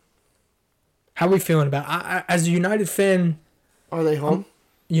 How are we feeling about it? As a United fan... Are they home?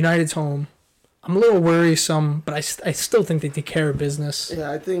 United's home. I'm a little worrisome, but I still think they take care of business.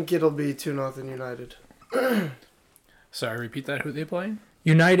 Yeah, I think it'll be 2-0 United. Sorry, repeat that. Who they playing?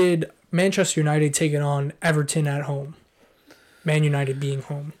 Manchester United taking on Everton at home. Man United being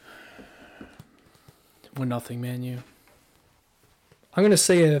home. 1-0 Man U. I'm going to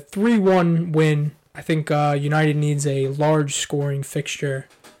say a 3-1 win. I think United needs a large scoring fixture.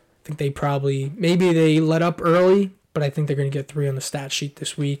 I think maybe they let up early, but I think they're going to get 3 on the stat sheet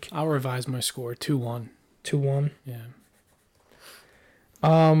this week. I'll revise my score. 2-1. 2-1. Yeah.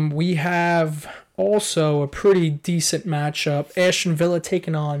 We have also a pretty decent matchup. Aston Villa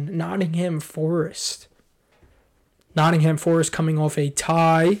taking on Nottingham Forest. Nottingham Forest coming off a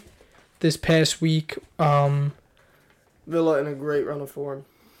tie this past week. Villa in a great run of form.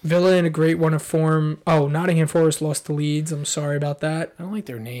 Oh, Nottingham Forest lost to Leeds. I'm sorry about that. I don't like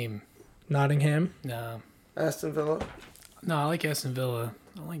their name. Nottingham? No. Aston Villa? No, I like Aston Villa.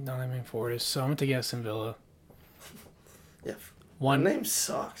 I don't like Nottingham Forest, so I'm going to take Aston Villa. Yeah. The name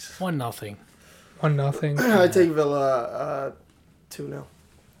sucks. 1-0. 1-0. I take Villa 2-0.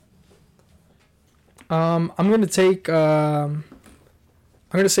 I'm going to take... I'm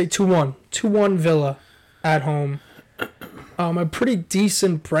going to say 2-1. 2-1 Villa at home. A pretty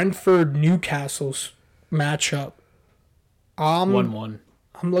decent Brentford-Newcastle's matchup. 1-1.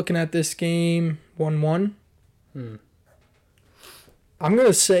 I'm looking at this game 1-1. I'm going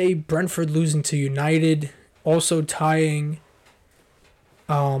to say Brentford losing to United, also tying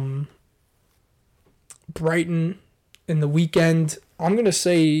Brighton in the weekend. I'm going to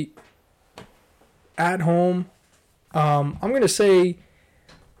say at home. I'm going to say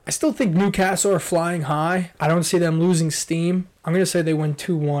I still think Newcastle are flying high. I don't see them losing steam. I'm going to say they win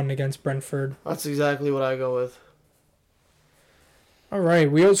 2-1 against Brentford. That's exactly what I go with. All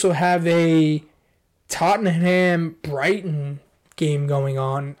right. We also have a Tottenham-Brighton game going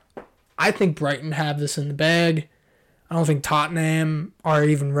on. I think Brighton have this in the bag. I don't think Tottenham are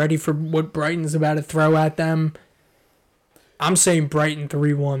even ready for what Brighton's about to throw at them. I'm saying Brighton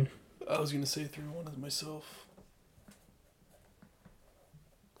 3-1. I was going to say 3-1 as myself.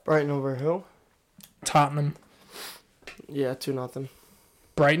 Brighton over who? Tottenham. Yeah, 2-0.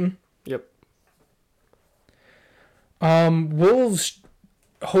 Brighton? Yep. Wolves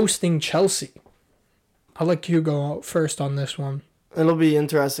hosting Chelsea. I'll let you go out first on this one. It'll be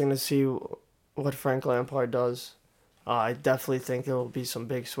interesting to see what Frank Lampard does. I definitely think there will be some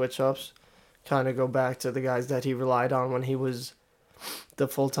big switch-ups. Kind of go back to the guys that he relied on when he was the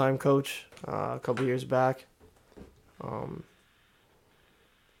full-time coach a couple years back.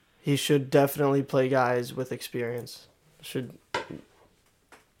 He should definitely play guys with experience. Should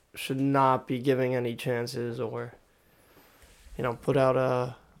not be giving any chances or, put out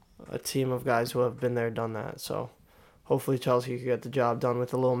a team of guys who have been there, done that. So hopefully Chelsea can get the job done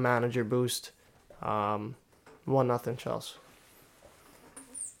with a little manager boost. 1-0 Chelsea.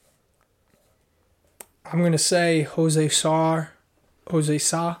 I'm going to say Jose Sa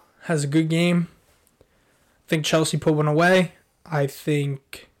has a good game. I think Chelsea put one away. I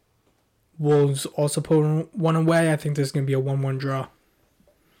think Wolves also put one away. I think there's going to be a 1-1 draw.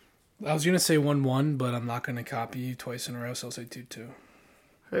 I was going to say 1-1, but I'm not going to copy you twice in a row, so I'll say 2-2.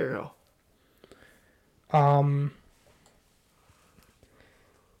 There you go.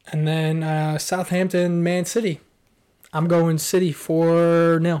 And then Southampton, Man City. I'm going City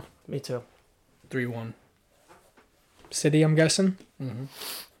 4-0. Me too. 3-1. City, I'm guessing. Mm-hmm.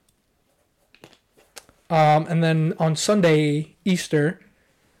 And then on Sunday, Easter,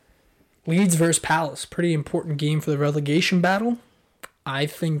 Leeds versus Palace. Pretty important game for the relegation battle. I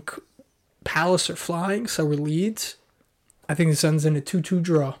think Palace are flying, so are Leeds. I think this ends in a 2-2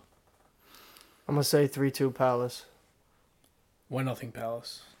 draw. I'm going to say 3-2 Palace. 1-0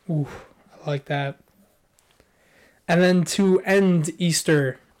 Palace. Ooh, I like that. And then to end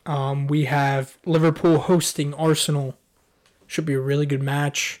Easter, we have Liverpool hosting Arsenal. Should be a really good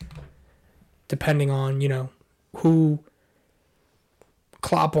match, depending on, who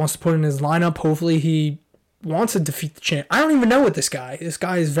Klopp wants to put in his lineup. Hopefully he wants to defeat the champ. I don't even know what this guy. This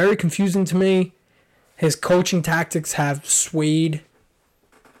guy is very confusing to me. His coaching tactics have swayed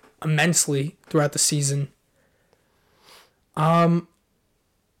immensely throughout the season.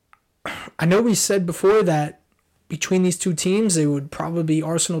 I know we said before that between these two teams, it would probably be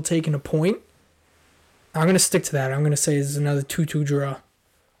Arsenal taking a point. I'm going to stick to that. I'm going to say it's another 2-2 draw.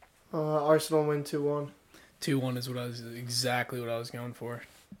 Arsenal win 2-1. 2-1 is exactly what I was going for.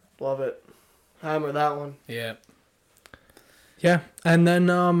 Love it. Hammer that one. Yeah. Yeah, and then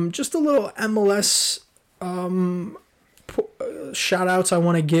just a little MLS shout-outs I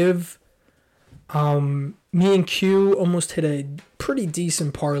want to give. Me and Q almost hit a pretty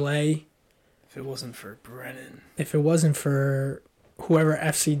decent parlay. If it wasn't for Brennen. If it wasn't for whoever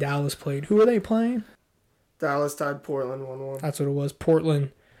FC Dallas played. Who were they playing? Dallas tied Portland 1-1. That's what it was.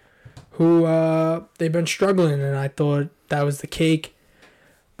 Portland. Who, they've been struggling, and I thought that was the cake.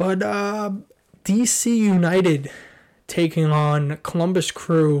 But DC United taking on Columbus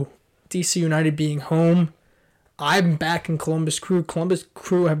Crew. DC United being home. I'm back in Columbus Crew. Columbus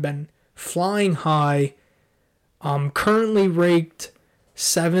Crew have been flying high. Currently ranked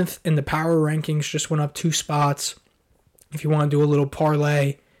 7th in the power rankings. Just went up 2 spots. If you want to do a little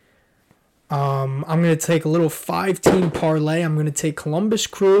parlay. I'm going to take a little 5-team parlay. I'm going to take Columbus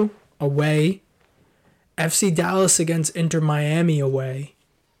Crew away. FC Dallas against Inter Miami away.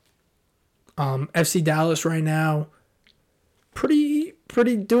 FC Dallas right now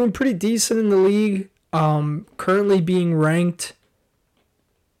doing pretty decent in the league. Currently being ranked.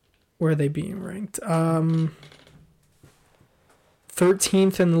 Where are they being ranked? 13th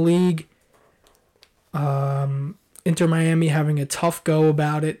in the league. Inter Miami having a tough go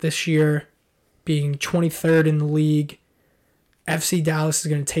about it this year, being 23rd in the league. FC Dallas is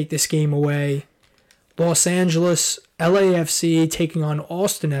going to take this game away. Los Angeles, LAFC taking on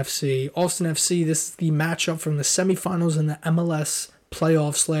Austin FC. Austin FC, this is the matchup from the semifinals in the MLS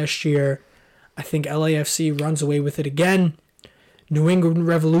playoffs last year. I think LAFC runs away with it again. New England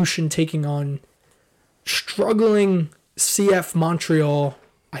Revolution taking on struggling CF Montreal.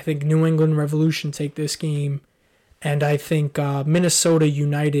 I think New England Revolution take this game. And I think Minnesota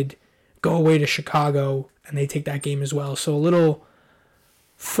United go away to Chicago and they take that game as well. So a little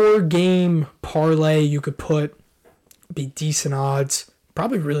 4-game parlay you could put. Be decent odds.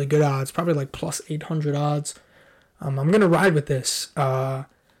 Probably really good odds. Probably like plus 800 odds. I'm going to ride with this. I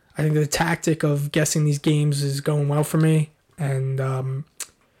think the tactic of guessing these games is going well for me. And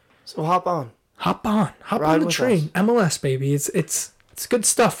so hop on. Hop on the train. Us. MLS, baby. It's good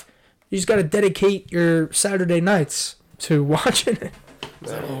stuff. You just got to dedicate your Saturday nights. to watching it.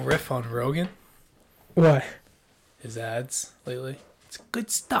 Is that a little riff on Rogan? What? His ads lately? It's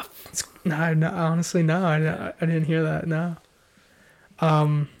good stuff. No, honestly, no. I didn't hear that, no.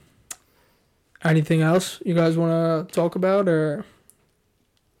 Anything else you guys want to talk about, or?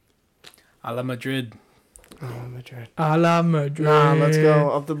 A la Madrid. A la Madrid. Nah, let's go.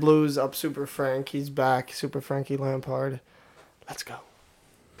 Up the Blues, up Super Frank. He's back. Super Frankie Lampard. Let's go.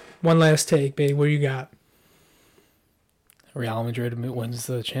 One last take, babe. What you got? Real Madrid wins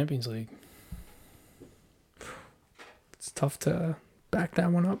the Champions League. It's tough to back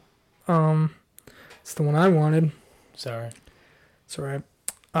that one up. It's the one I wanted. Sorry. It's all right.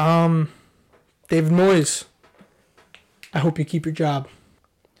 David Moyes, I hope you keep your job.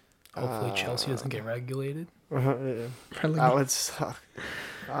 Hopefully Chelsea doesn't get regulated. Yeah. That would suck.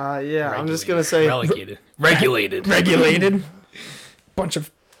 Yeah, I'm just gonna say relegated. Regulated. Regulated. Bunch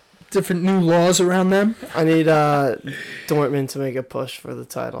of different new laws around them. I need Dortmund to make a push for the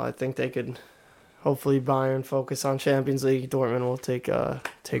title. I think they could. Hopefully, Bayern focus on Champions League. Dortmund will take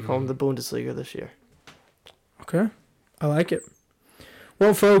home the Bundesliga this year. Okay, I like it.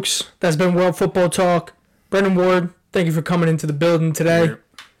 Well, folks, that's been World Football Talk. Brennan Ward, thank you for coming into the building today. Yep.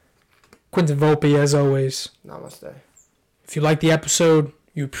 Quintin Volpe, as always. Namaste. If you like the episode,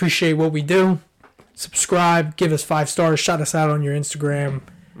 you appreciate what we do, subscribe, give us 5 stars, shout us out on your Instagram,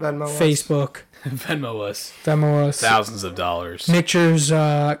 Venmo Facebook. Venmo us. Venmo us. Thousands of dollars. Nickcher's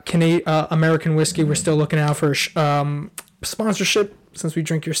American Whiskey. We're still looking out for sponsorship since we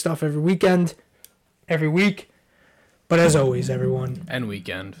drink your stuff every week. But as always, everyone. And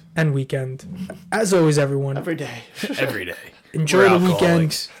weekend. As always, everyone. Every day. Every day. Enjoy the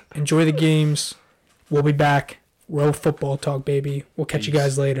weekend. Enjoy the games. We'll be back. World Football Talk, baby. We'll catch you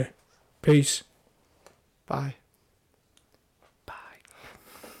guys later. Peace. Bye.